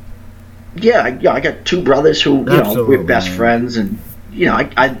know? Yeah, I got two brothers who, you know, Absolutely, we're best man. friends, and, you know,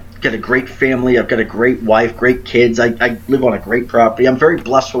 I got a great family. I've got a great wife, great kids. I live on a great property. I'm very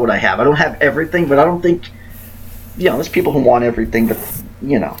blessed for what I have. I don't have everything, but I don't think, you know, there's people who want everything, but,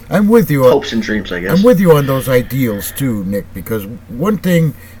 you know, I'm with you. hopes and dreams, I guess. I'm with you on those ideals too, Nick, because one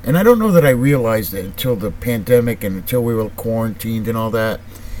thing, and I don't know that I realized it until the pandemic and until we were quarantined and all that,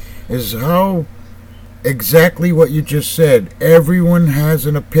 is how exactly what you just said. Everyone has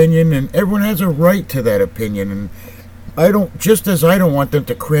an opinion, and everyone has a right to that opinion. And I don't want them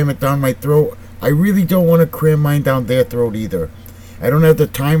to cram it down my throat, I really don't want to cram mine down their throat either. I don't have the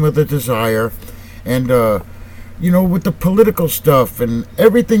time or the desire. And, you know, with the political stuff and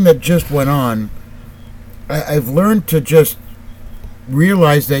everything that just went on, I've learned to just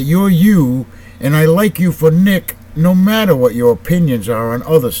realize that you're you, and I like you for Nick, no matter what your opinions are on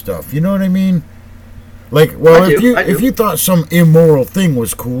other stuff. You know what I mean? Like, well, I do. if you thought some immoral thing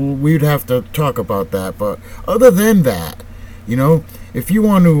was cool, we'd have to talk about that. But other than that, you know, if you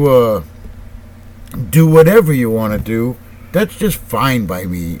want to do whatever you want to do, that's just fine by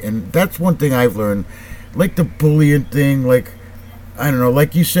me. And that's one thing I've learned. Like the bullying thing, like, I don't know,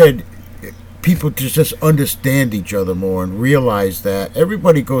 like you said, people just understand each other more and realize that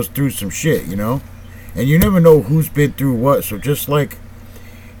everybody goes through some shit, you know? And you never know who's been through what, so just, like,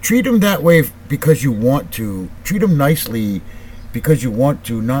 treat them that way because you want to. Treat them nicely because you want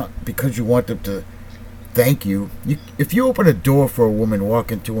to, not because you want them to thank you. If you open a door for a woman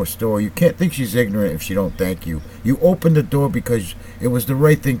walk into a store, you can't think she's ignorant if she don't thank you. You open the door because it was the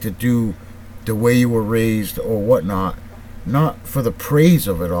right thing to do, the way you were raised or whatnot, not for the praise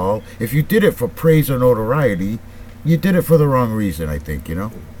of it all. If you did it for praise or notoriety, you did it for the wrong reason, I think, you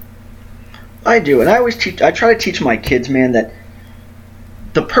know? I do, and I try to teach my kids, man, that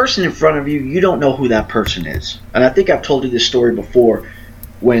the person in front of you, you don't know who that person is. And I think I've told you this story before.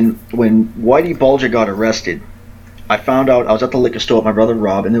 When Whitey Bulger got arrested, I found out, I was at the liquor store with my brother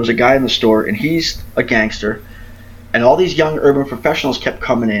Rob, and there was a guy in the store, and he's a gangster, and all these young urban professionals kept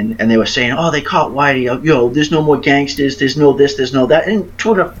coming in, and they were saying, oh, they caught Whitey, there's no more gangsters, there's no this, there's no that, and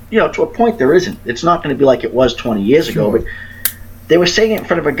to a point there isn't. It's not going to be like it was 20 years ago, but they were saying it in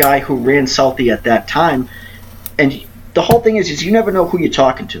front of a guy who ran Southie at that time, and the whole thing is you never know who you're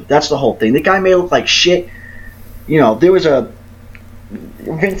talking to. That's the whole thing. The guy may look like shit. There was a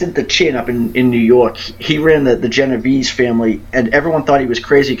Vincent the Chin up in New York. He ran the Genovese family, and everyone thought he was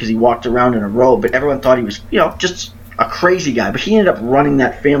crazy because he walked around in a robe, but everyone thought he was, just a crazy guy. But he ended up running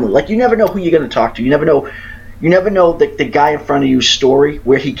that family. Like, you never know who you're going to talk to. You never know the guy in front of you's story,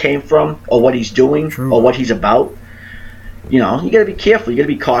 where he came from, or what he's doing, True. Or what he's about. You got to be careful. You got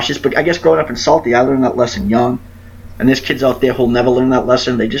to be cautious. But I guess growing up in Salty, I learned that lesson young. And there's kids out there who'll never learn that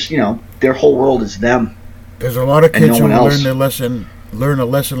lesson. They just, their whole world is them. There's a lot of kids who learn a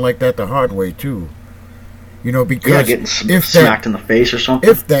lesson like that the hard way too. Because getting smacked in the face or something.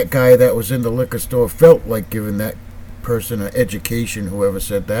 If that guy that was in the liquor store felt like giving that person an education, whoever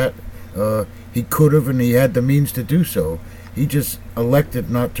said that, he could have, and he had the means to do so. He just elected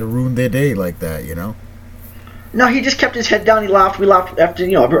not to ruin their day like that, No, he just kept his head down. He laughed. We laughed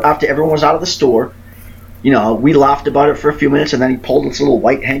after everyone was out of the store. We laughed about it for a few minutes, and then he pulled this little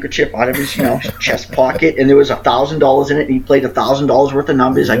white handkerchief out of his, chest pocket, and there was $1,000 in it, and he played $1,000 worth of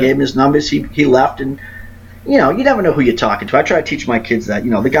numbers. Yeah. I gave him his numbers. He left, and, you never know who you're talking to. I try to teach my kids that,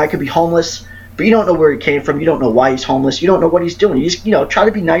 the guy could be homeless, but you don't know where he came from. You don't know why he's homeless. You don't know what he's doing. You just, try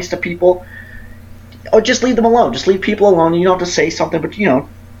to be nice to people, or just leave them alone. Just leave people alone. You don't have to say something, but,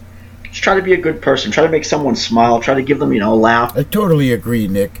 just try to be a good person. Try to make someone smile. Try to give them, a laugh. I totally agree,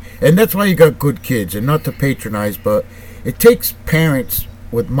 Nick. And that's why you got good kids. And not to patronize, but it takes parents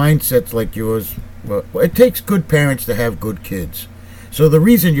with mindsets like yours. Well, it takes good parents to have good kids. So the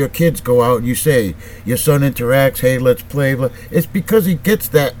reason your kids go out and you say, your son interacts, hey, let's play, it's because he gets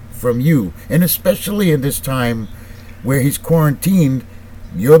that from you. And especially in this time where he's quarantined,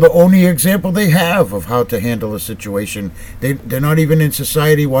 you're the only example they have of how to handle a situation. They're not even in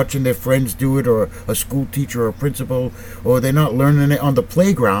society watching their friends do it, or a school teacher or a principal, or they're not learning it on the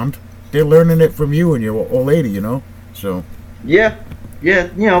playground. They're learning it from you and your old lady, So. Yeah,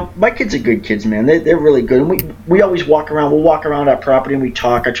 my kids are good kids, man. They're really good. And we always walk around. We'll walk around our property and we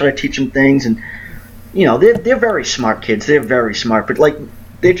talk. I try to teach them things, and they're very smart kids. They're very smart, but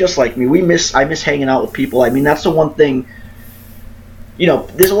they're just like me. I miss hanging out with people. I mean, that's the one thing.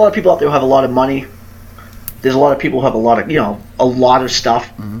 There's a lot of people out there who have a lot of money. There's a lot of people who have a lot of stuff.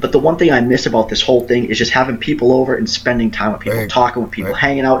 Mm-hmm. But the one thing I miss about this whole thing is just having people over and spending time with people, talking with people,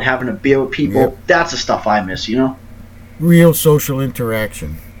 hanging out, having a beer with people. Yep. That's the stuff I miss, Real social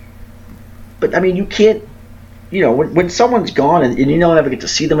interaction. But, I mean, you can't, when someone's gone and you don't ever get to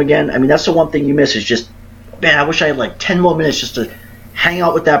see them again, I mean, that's the one thing you miss is just, man, I wish I had 10 more minutes just to hang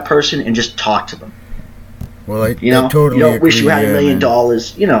out with that person and just talk to them. Well, I totally you don't agree. Wish you had $1 million.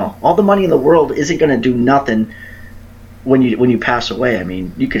 All the money in the world isn't going to do nothing when you pass away. I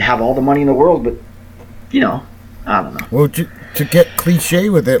mean, you could have all the money in the world, but I don't know. Well, to get cliche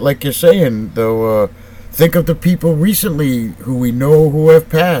with it, like you're saying, though, think of the people recently who we know who have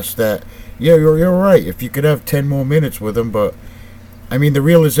passed. That you're right. If you could have 10 more minutes with them, but I mean, the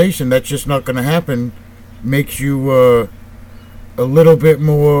realization that's just not going to happen makes you a little bit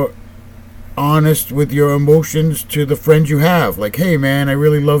more honest with your emotions to the friends you have. Like, hey man, I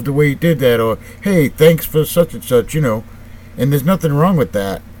really love the way you did that, or hey, thanks for such and such, and there's nothing wrong with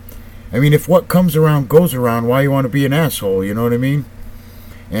that. I mean, if what comes around goes around, why you want to be an asshole, you know what I mean?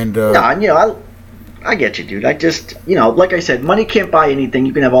 And I get you, dude. I just, like I said, money can't buy anything.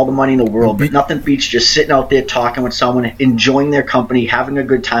 You can have all the money in the world, but nothing beats just sitting out there talking with someone, enjoying their company, having a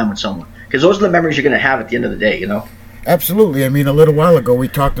good time with someone, because those are the memories you're going to have at the end of the day, Absolutely. I mean, a little while ago, we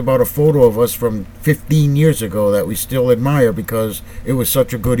talked about a photo of us from 15 years ago that we still admire because it was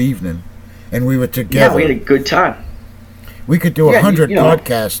such a good evening. And we were together. Yeah, we had a good time. We could do 100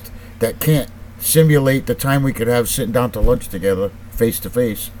 podcasts that can't simulate the time we could have sitting down to lunch together, face to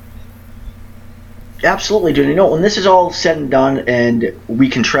face. Absolutely, dude. When this is all said and done and we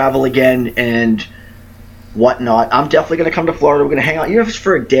can travel again and whatnot, I'm definitely going to come to Florida. We're going to hang out, even if it's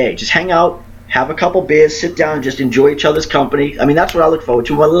for a day. Just hang out, have a couple beers, sit down, and just enjoy each other's company. I mean, that's what I look forward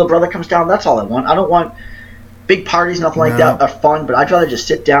to. When my little brother comes down, that's all I want. I don't want big parties, nothing like that are fun, but I'd rather just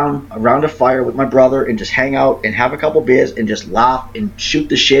sit down around a fire with my brother and just hang out and have a couple beers and just laugh and shoot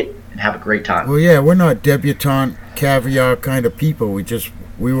the shit and have a great time. Well, yeah, we're not debutante caviar kind of people.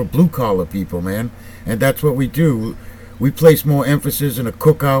 We were blue collar people, man, and that's what we do. We place more emphasis in a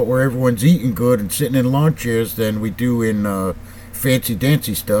cookout where everyone's eating good and sitting in lawn chairs than we do in fancy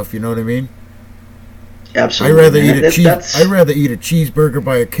dancy stuff. You know what I mean? Absolutely. I'd rather eat a cheeseburger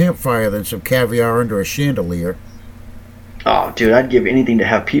by a campfire than some caviar under a chandelier. Oh, dude, I'd give anything to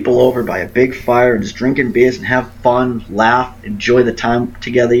have people over by a big fire and just drinking beers and have fun, laugh, enjoy the time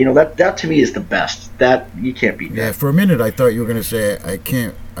together. You know, that to me is the best. That, you can't beat that. Yeah, for a minute I thought you were going to say,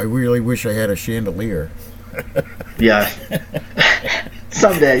 I really wish I had a chandelier. Yeah.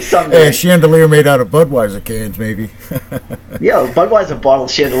 Someday. Hey, a chandelier made out of Budweiser cans, maybe. Yeah, a Budweiser bottle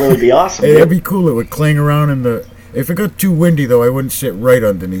chandelier would be awesome. Hey, that'd be cool. It would clang around in the... If it got too windy, though, I wouldn't sit right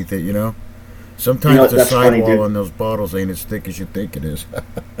underneath it, you know? Sometimes the sidewall on those bottles ain't as thick as you think it is.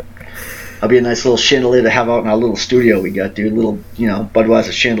 That'll be a nice little chandelier to have out in our little studio we got, dude. Little,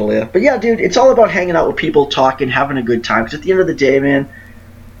 Budweiser chandelier. But yeah, dude, it's all about hanging out with people, talking, having a good time. Because at the end of the day, man,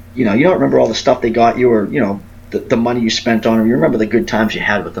 you don't remember all the stuff they got you or, the money you spent on them. You remember the good times you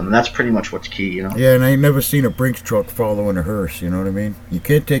had with them. And that's pretty much what's key, Yeah, and I ain't never seen a Brinks truck following a hearse, you know what I mean? You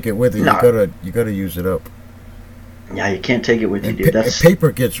can't take it with you. No. You gotta use it up. Yeah, you can't take it with you, dude.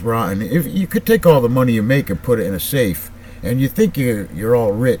 Paper gets rotten. If you could take all the money you make and put it in a safe, and you think you're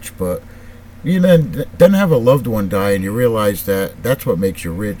all rich, but you then have a loved one die, and you realize that's what makes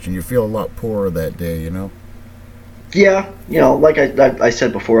you rich, and you feel a lot poorer that day, Yeah, like I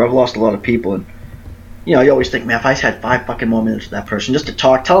said before, I've lost a lot of people, and you always think, man, if I had 5 fucking more minutes with that person just to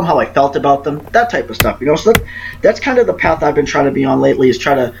talk, tell them how I felt about them, that type of stuff, So that's kind of the path I've been trying to be on lately, is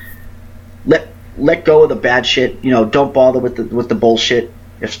try to let go of the bad shit. Don't bother with the bullshit.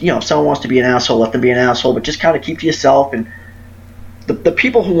 If someone wants to be an asshole, let them be an asshole, but just kind of keep to yourself. And the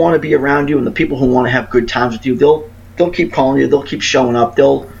people who want to be around you and the people who want to have good times with you, they'll keep calling you, they'll keep showing up,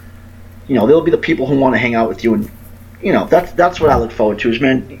 they'll be the people who want to hang out with you. And that's what I look forward to. Is,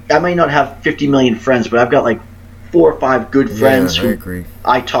 man, I may not have 50 million friends, but I've got like 4 or 5 good friends who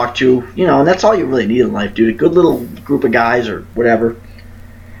I talk to. And that's all you really need in life, dude. A good little group of guys or whatever.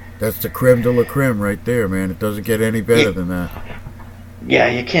 That's the creme de la creme right there, man. It doesn't get any better than that. Yeah,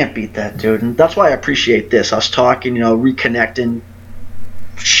 you can't beat that, dude. And that's why I appreciate this. Us talking, reconnecting,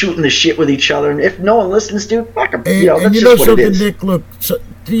 shooting the shit with each other. And if no one listens, dude, fuck them. That's just what it is. Nick, look,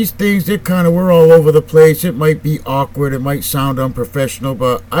 these things, we're all over the place. It might be awkward. It might sound unprofessional,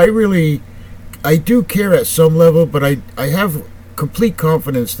 but I do care at some level, but I have complete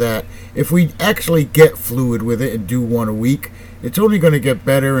confidence that if we actually get fluid with it and do one a week, it's only going to get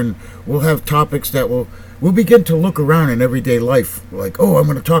better, and we'll have topics that we'll begin to look around in everyday life, like, oh, I'm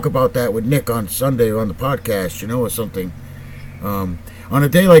going to talk about that with Nick on Sunday on the podcast, or something. On a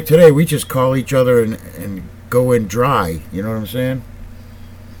day like today, we just call each other and go in dry. You know what I'm saying?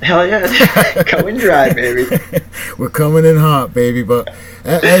 Hell yeah, go in dry, baby. We're coming in hot, baby. But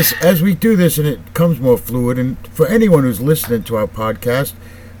as we do this and it comes more fluid, and for anyone who's listening to our podcast,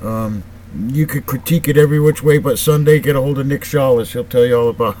 you could critique it every which way, but Sunday, get a hold of Nick Shawless. He'll tell you all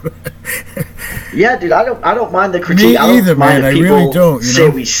about it. Yeah, dude, I don't mind the critique. Me either, man. I really don't. Say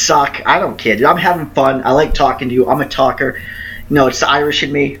we suck. I don't care, dude. I'm having fun. I like talking to you. I'm a talker. It's the Irish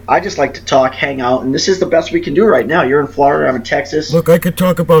in me. I just like to talk, hang out, and this is the best we can do right now. You're in Florida. I'm in Texas. Look, I could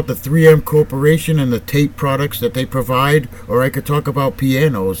talk about the 3M Corporation and the tape products that they provide, or I could talk about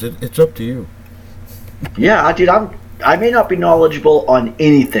pianos. It's up to you. Yeah, dude, I may not be knowledgeable on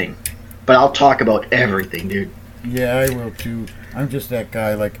anything, but I'll talk about everything, dude. Yeah, I will too. I'm just that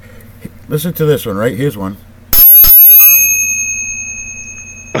guy. Like, listen to this one, right? Here's one.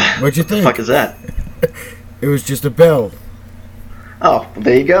 What'd you think? What the fuck is that? It was just a bell. Oh, well,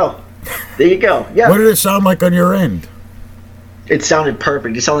 there you go. There you go. Yeah. What did it sound like on your end? It sounded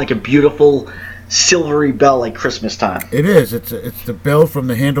perfect. It sounded like a beautiful silvery bell, like Christmas time. It is. It's the bell from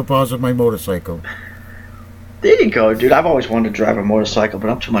the handlebars of my motorcycle. There you go, dude. I've always wanted to drive a motorcycle,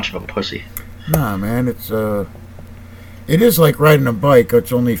 but I'm too much of a pussy. Nah, man. It is like riding a bike.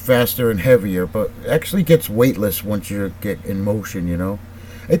 It's only faster and heavier, but it actually gets weightless once you get in motion.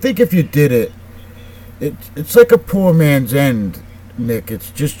 I think if you did it, it's like a poor man's end, Nick. It's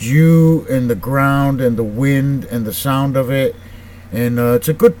just you and the ground and the wind and the sound of it, and it's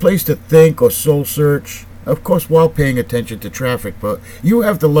a good place to think or soul search, of course, while paying attention to traffic. But you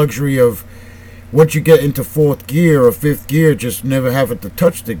have the luxury of, once you get into 4th gear or 5th gear, just never having to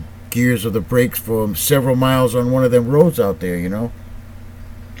touch the gears or the brakes for several miles on one of them roads out there.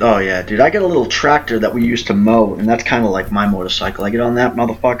 Oh yeah, dude. I got a little tractor that we used to mow, and that's kind of like my motorcycle. I get on that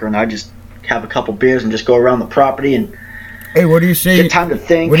motherfucker, and I just have a couple beers and just go around the property and Hey, what do you say? get time to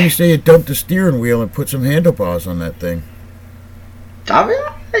think. What do you say you dump the steering wheel and put some handlebars on that thing? I mean,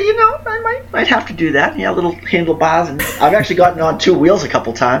 I might have to do that. Yeah, little handlebars, and I've actually gotten on two wheels a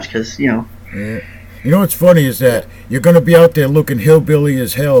couple times because Yeah. You know what's funny is that you're going to be out there looking hillbilly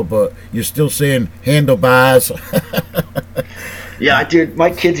as hell, but you're still saying handlebars. Yeah, dude,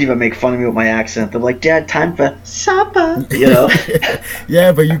 my kids even make fun of me with my accent. They're like, Dad, time for supper,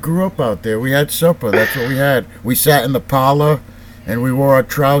 Yeah, but you grew up out there. We had supper. That's what we had. We sat in the parlor, and we wore our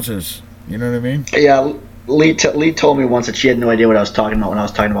trousers. You know what I mean? Yeah, Lee told me once that she had no idea what I was talking about when I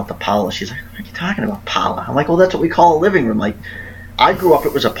was talking about the parlor. She's like, what are you talking about, parlor? I'm like, well, that's what we call a living room. Like, I grew up,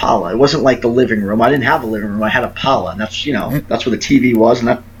 it was a parlor. It wasn't like the living room. I didn't have a living room. I had a parlor, and that's, that's where the TV was, and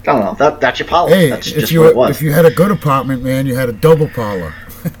that, I don't know, that's your parlor. Hey, that's just what it was. If you had a good apartment, man, you had a double parlor.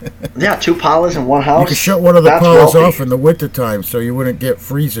 Yeah, two parlors in one house. You could shut one of the parlors off in the wintertime so you wouldn't get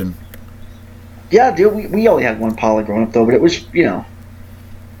freezing. Yeah, dude, we only had one parlor growing up, though, but it was, yeah,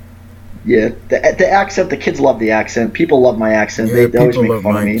 the accent, the kids love the accent. People love my accent. Yeah, they always make love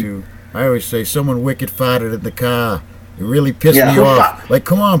fun of mine me. too. I always say, someone wicked farted in the car. It really pissed Yeah, me off. Like,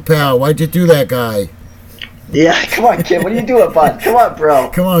 come on, pal, why'd you do that, guy? Yeah, come on, kid. What are you doing, bud? Come on, bro.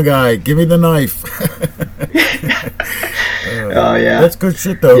 Come on, guy, give me the knife. Oh, yeah. That's good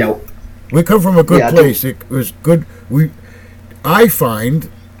shit, though. Yeah. We come from a good place. It was good. I find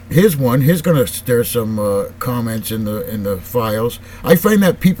here's gonna stir some comments in the files. I find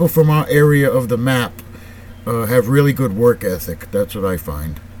that people from our area of the map have really good work ethic. That's what I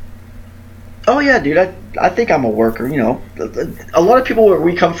find. Oh yeah, dude. I think I'm a worker. A lot of people where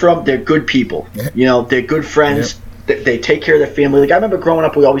we come from, they're good people. They're good friends. Yep. They take care of their family. Like, I remember growing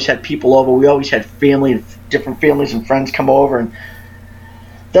up, we always had people over. We always had family and different families and friends come over, and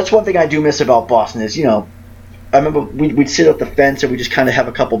that's one thing I do miss about Boston is, I remember we'd sit at the fence and we just kind of have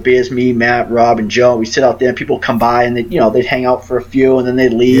a couple beers, me, Matt, Rob, and Joe. We sit out there and people come by and they'd hang out for a few and then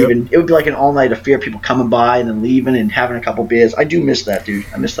they'd leave. Yep. And it would be like an all-night affair, people coming by and then leaving and having a couple beers. I do miss that, dude.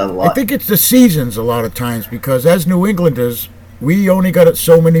 I miss that a lot. I think it's the seasons a lot of times because as New Englanders, we only got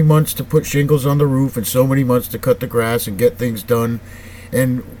so many months to put shingles on the roof and so many months to cut the grass and get things done.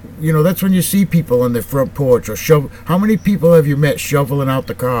 And, that's when you see people on their front porch or shovel. How many people have you met shoveling out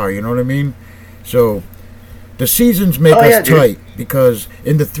the car? You know what I mean? So the seasons make us tight because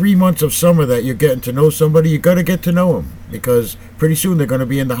in the 3 months of summer that you're getting to know somebody, you got to get to know them because pretty soon they're going to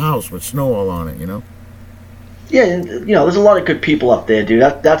be in the house with snow all on it, Yeah, and, there's a lot of good people up there, dude.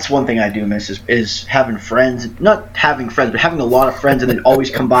 That's one thing I do miss is having friends. Not having friends, but having a lot of friends and then always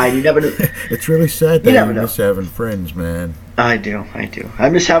come by and you never know. It's really sad that you miss having friends, man. I do. I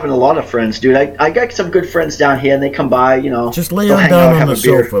miss having a lot of friends, dude. I got some good friends down here and they come by, Just lay on down on the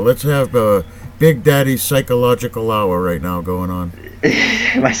sofa. Let's have Big Daddy's psychological hour right now going on.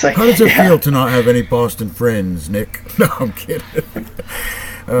 How does it feel to not have any Boston friends, Nick? No, I'm kidding.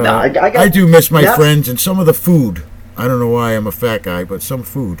 I do miss my friends and some of the food. I don't know why I'm a fat guy, but some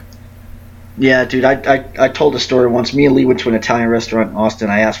food. Yeah, dude, I told a story once. Me and Lee went to an Italian restaurant in Austin.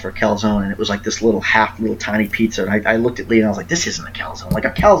 I asked for a calzone, and it was like this little tiny pizza. And I looked at Lee, and I was like, this isn't a calzone. Like,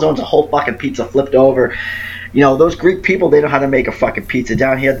 a calzone's a whole fucking pizza flipped over. Those Greek people, they know how to make a fucking pizza.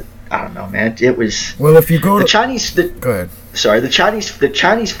 Down here, I don't know, man. It was... Well, if you go to... Go ahead. Sorry, the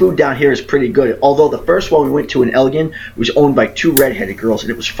Chinese food down here is pretty good. Although the first one we went to in Elgin was owned by two redheaded girls, and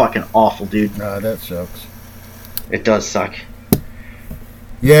it was fucking awful, dude. Nah, that sucks. It does suck.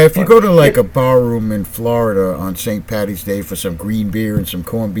 Yeah, if you go to like a bar room in Florida on St. Patty's Day for some green beer and some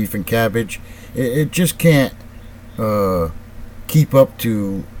corned beef and cabbage, it just can't keep up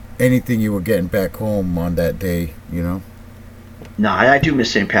to anything you were getting back home on that day, No, I do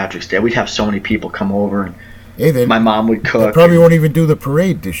miss St. Patrick's Day. We'd have so many people come over, and my mom would cook. They probably won't even do the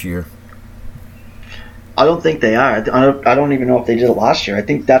parade this year. I don't think they are. I don't even know if they did it last year. I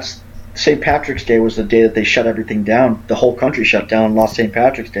think that's St. Patrick's Day was the day that they shut everything down. The whole country shut down and lost St.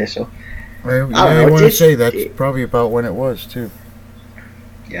 Patrick's Day. So I want to say that's probably about when it was too.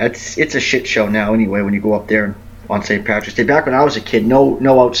 Yeah, it's a shit show now anyway when you go up there on St. Patrick's Day. Back when I was a kid, no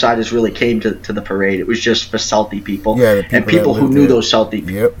outsiders really came to the parade. It was just for salty people. Yeah, and people who knew those salty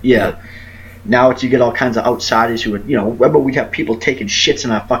people. Yep. Yeah. Yep. Now you get all kinds of outsiders who would, remember we'd have people taking shits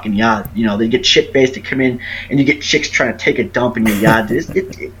in our fucking yard. They get shit-faced to come in, and you get chicks trying to take a dump in your yard.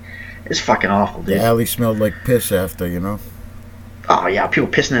 It's fucking awful, dude. The alley smelled like piss after, Oh, yeah, people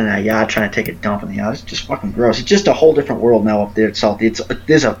pissing in our yard trying to take a dump in the yard. It's just fucking gross. It's just a whole different world now up there at Salty.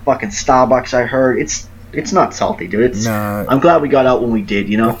 There's a fucking Starbucks, I heard. It's not Salty, dude. I'm glad we got out when we did,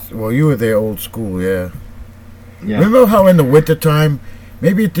 Well, you were there old school, yeah. Yeah. Remember how in the wintertime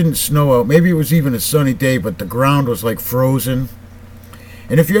Maybe it didn't snow out. Maybe it was even a sunny day, but the ground was like frozen.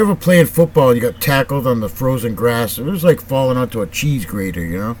 And if you're ever playing football and you got tackled on the frozen grass, it was like falling onto a cheese grater,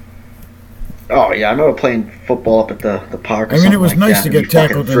 you know? Oh, yeah, I remember playing football up at the park. I mean, it was nice to get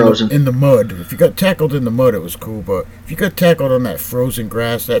tackled in the mud. If you got tackled in the mud, it was cool. But if you got tackled on that frozen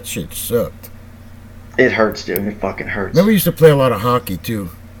grass, that shit sucked. It hurts, dude. It fucking hurts. Then we used to play a lot of hockey, too.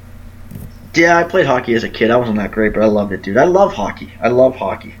 Yeah, I played hockey as a kid. I wasn't that great, but I loved it, dude. I love hockey. I love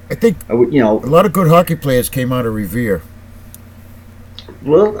hockey. I think, a lot of good hockey players came out of Revere.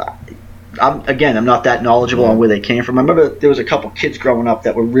 Well, I'm not that knowledgeable on where they came from. I remember there was a couple kids growing up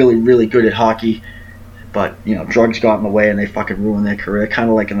that were really, really good at hockey, but, drugs got in the way and they fucking ruined their career, kind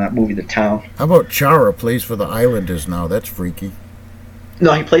of like in that movie, The Town. How about Chara plays for the Islanders now? That's freaky.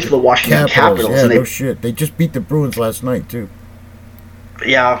 No, he plays for the Washington Capitals. Yeah, no shit. They just beat the Bruins last night, too.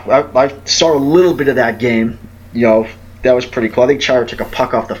 Yeah, I saw a little bit of that game. That was pretty cool. I think Chara took a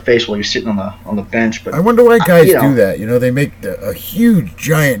puck off the face while he was sitting on the bench. But I wonder why guys do that. They make a huge,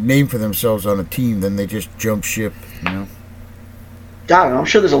 giant name for themselves on a team, then they just jump ship. I don't know. I'm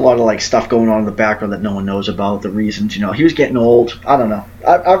sure there's a lot of stuff going on in the background that no one knows about. The reasons. He was getting old. I don't know.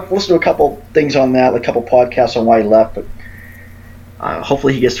 I've listened to a couple things on that, a couple podcasts on why he left, but.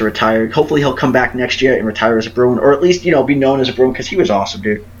 Hopefully he gets to retire. Hopefully he'll come back next year and retire as a Bruin, or at least be known as a Bruin because he was awesome,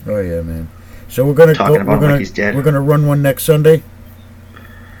 dude. Oh yeah, man. So we're gonna we're gonna run one next Sunday.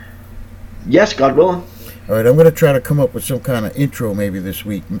 Yes, God willing. All right, I'm gonna try to come up with some kind of intro maybe this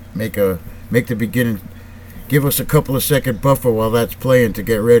week. Make the beginning. Give us a couple of second buffer while that's playing to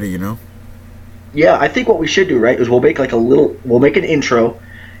get ready. Yeah, I think what we should do, right, is we'll make an intro,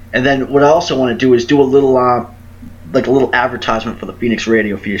 and then what I also want to do is do a little advertisement for the Phoenix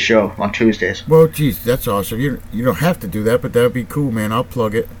Radio for your show on Tuesdays. Well, geez, that's awesome. You don't have to do that, but that'd be cool, man. I'll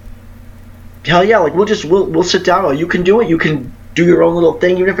plug it. Hell yeah, we'll sit down, or you can do it. You can do your own little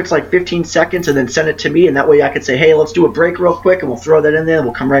thing, even if it's 15 seconds, and then send it to me, and that way I can say, hey, let's do a break real quick, and we'll throw that in there, and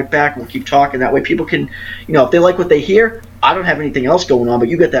we'll come right back, and we'll keep talking. That way people can, if they like what they hear, I don't have anything else going on, but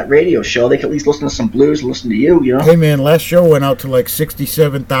you got that radio show, they can at least listen to some blues and listen to you, Hey, man, last show went out to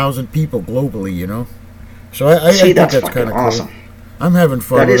 67,000 people globally, So I think that's kind of awesome. Cool. I'm having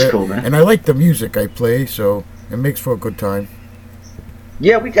fun with it. That is cool, man. And I like the music I play, so it makes for a good time.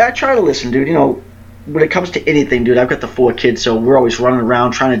 Yeah, I try to listen, dude. When it comes to anything, dude, I've got the 4 kids, so we're always running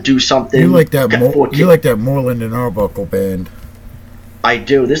around trying to do something. You like that? You like that Moreland and Arbuckle band? I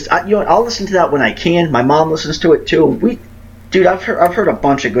do. I'll listen to that when I can. My mom listens to it too. Dude, I've heard a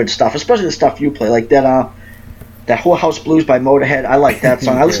bunch of good stuff, especially the stuff you play, like that Whorehouse Blues by Motorhead. I like that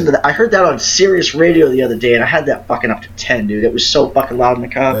song. I listened to that. I heard that on Sirius Radio the other day, and I had that fucking up to 10, dude. It was so fucking loud in the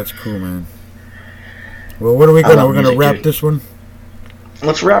car. That's cool, man. Well, what are we gonna? We're gonna wrap this one.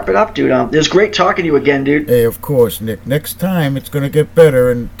 Let's wrap it up, dude. It was great talking to you again, dude. Hey, of course, Nick. Next time it's gonna get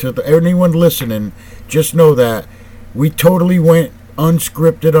better, and to anyone listening, just know that we totally went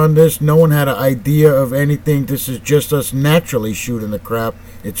unscripted on this. No one had an idea of anything. This is just us naturally shooting the crap.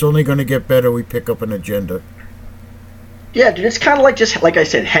 It's only gonna get better. We pick up an agenda. Yeah, dude, it's kind of just like I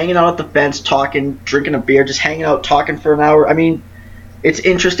said, hanging out at the fence, talking, drinking a beer, just hanging out, talking for an hour. I mean, it's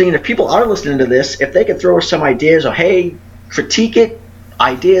interesting. And if people are listening to this, if they could throw us some ideas or, hey, critique it,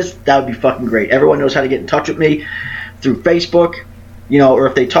 ideas, that would be fucking great. Everyone knows how to get in touch with me through Facebook, or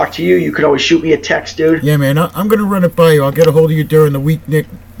if they talk to you, you could always shoot me a text, dude. Yeah, man, I'm going to run it by you. I'll get a hold of you during the week, Nick.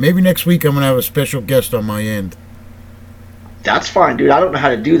 Maybe next week I'm going to have a special guest on my end. That's fine, dude. I don't know how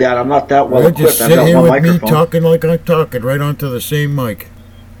to do that. I'm not that well equipped. Just sit here with me talking like I'm talking, right onto the same mic.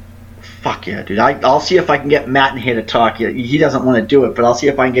 Fuck yeah, dude. I'll see if I can get Matt in here to talk. He doesn't want to do it, but I'll see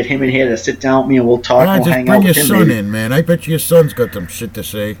if I can get him in here to sit down with me and we'll talk. We'll hang out with him. Just bring your son in, man. I bet your son's got some shit to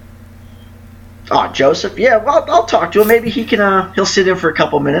say. Oh, Joseph? Yeah, well, I'll talk to him. Maybe he can. He'll sit in for a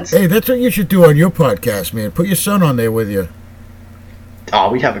couple minutes. Hey, that's what you should do on your podcast, man. Put your son on there with you. Oh,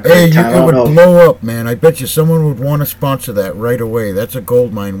 we'd have a great time. It would blow up, man. I bet you someone would want to sponsor that right away. That's a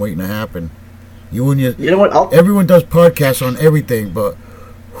gold mine waiting to happen. You know what? Everyone does podcasts on everything, but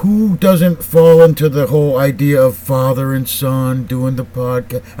who doesn't fall into the whole idea of father and son doing the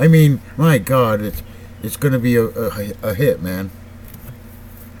podcast? I mean, my God, it's going to be a hit, man.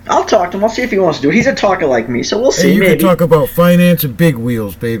 I'll talk to him. I'll see if he wants to do it. He's a talker like me, so we'll see. Hey, you can talk about finance and big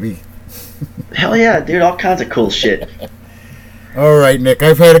wheels, baby. Hell yeah, dude. All kinds of cool shit. All right, Nick.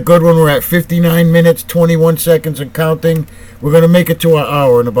 I've had a good one. We're at 59 minutes, 21 seconds and counting. We're going to make it to an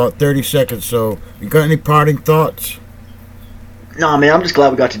hour in about 30 seconds. So, you got any parting thoughts? No, man. I'm just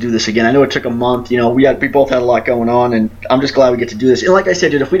glad we got to do this again. I know it took a month. We both had a lot going on, and I'm just glad we get to do this. And like I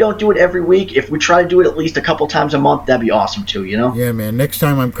said, dude, if we don't do it every week, if we try to do it at least a couple times a month, that'd be awesome too, Yeah, man. Next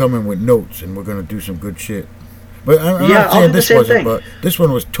time I'm coming with notes, and we're going to do some good shit. But I'm Yeah, not I'll saying do the this same wasn't, thing. but this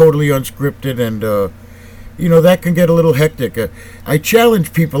one was totally unscripted, and that can get a little hectic. I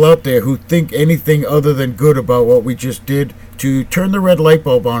challenge people out there who think anything other than good about what we just did to turn the red light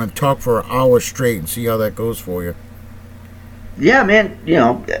bulb on and talk for an hour straight and see how that goes for you. Yeah, man.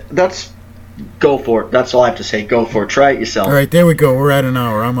 Go for it. That's all I have to say. Go for it. Try it yourself. All right, there we go. We're at an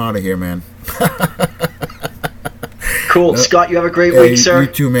hour. I'm out of here, man. Cool. Scott, you have a great Hey, week, sir. You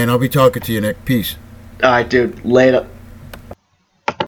too, man. I'll be talking to you, Nick. Peace. All right, dude. Later.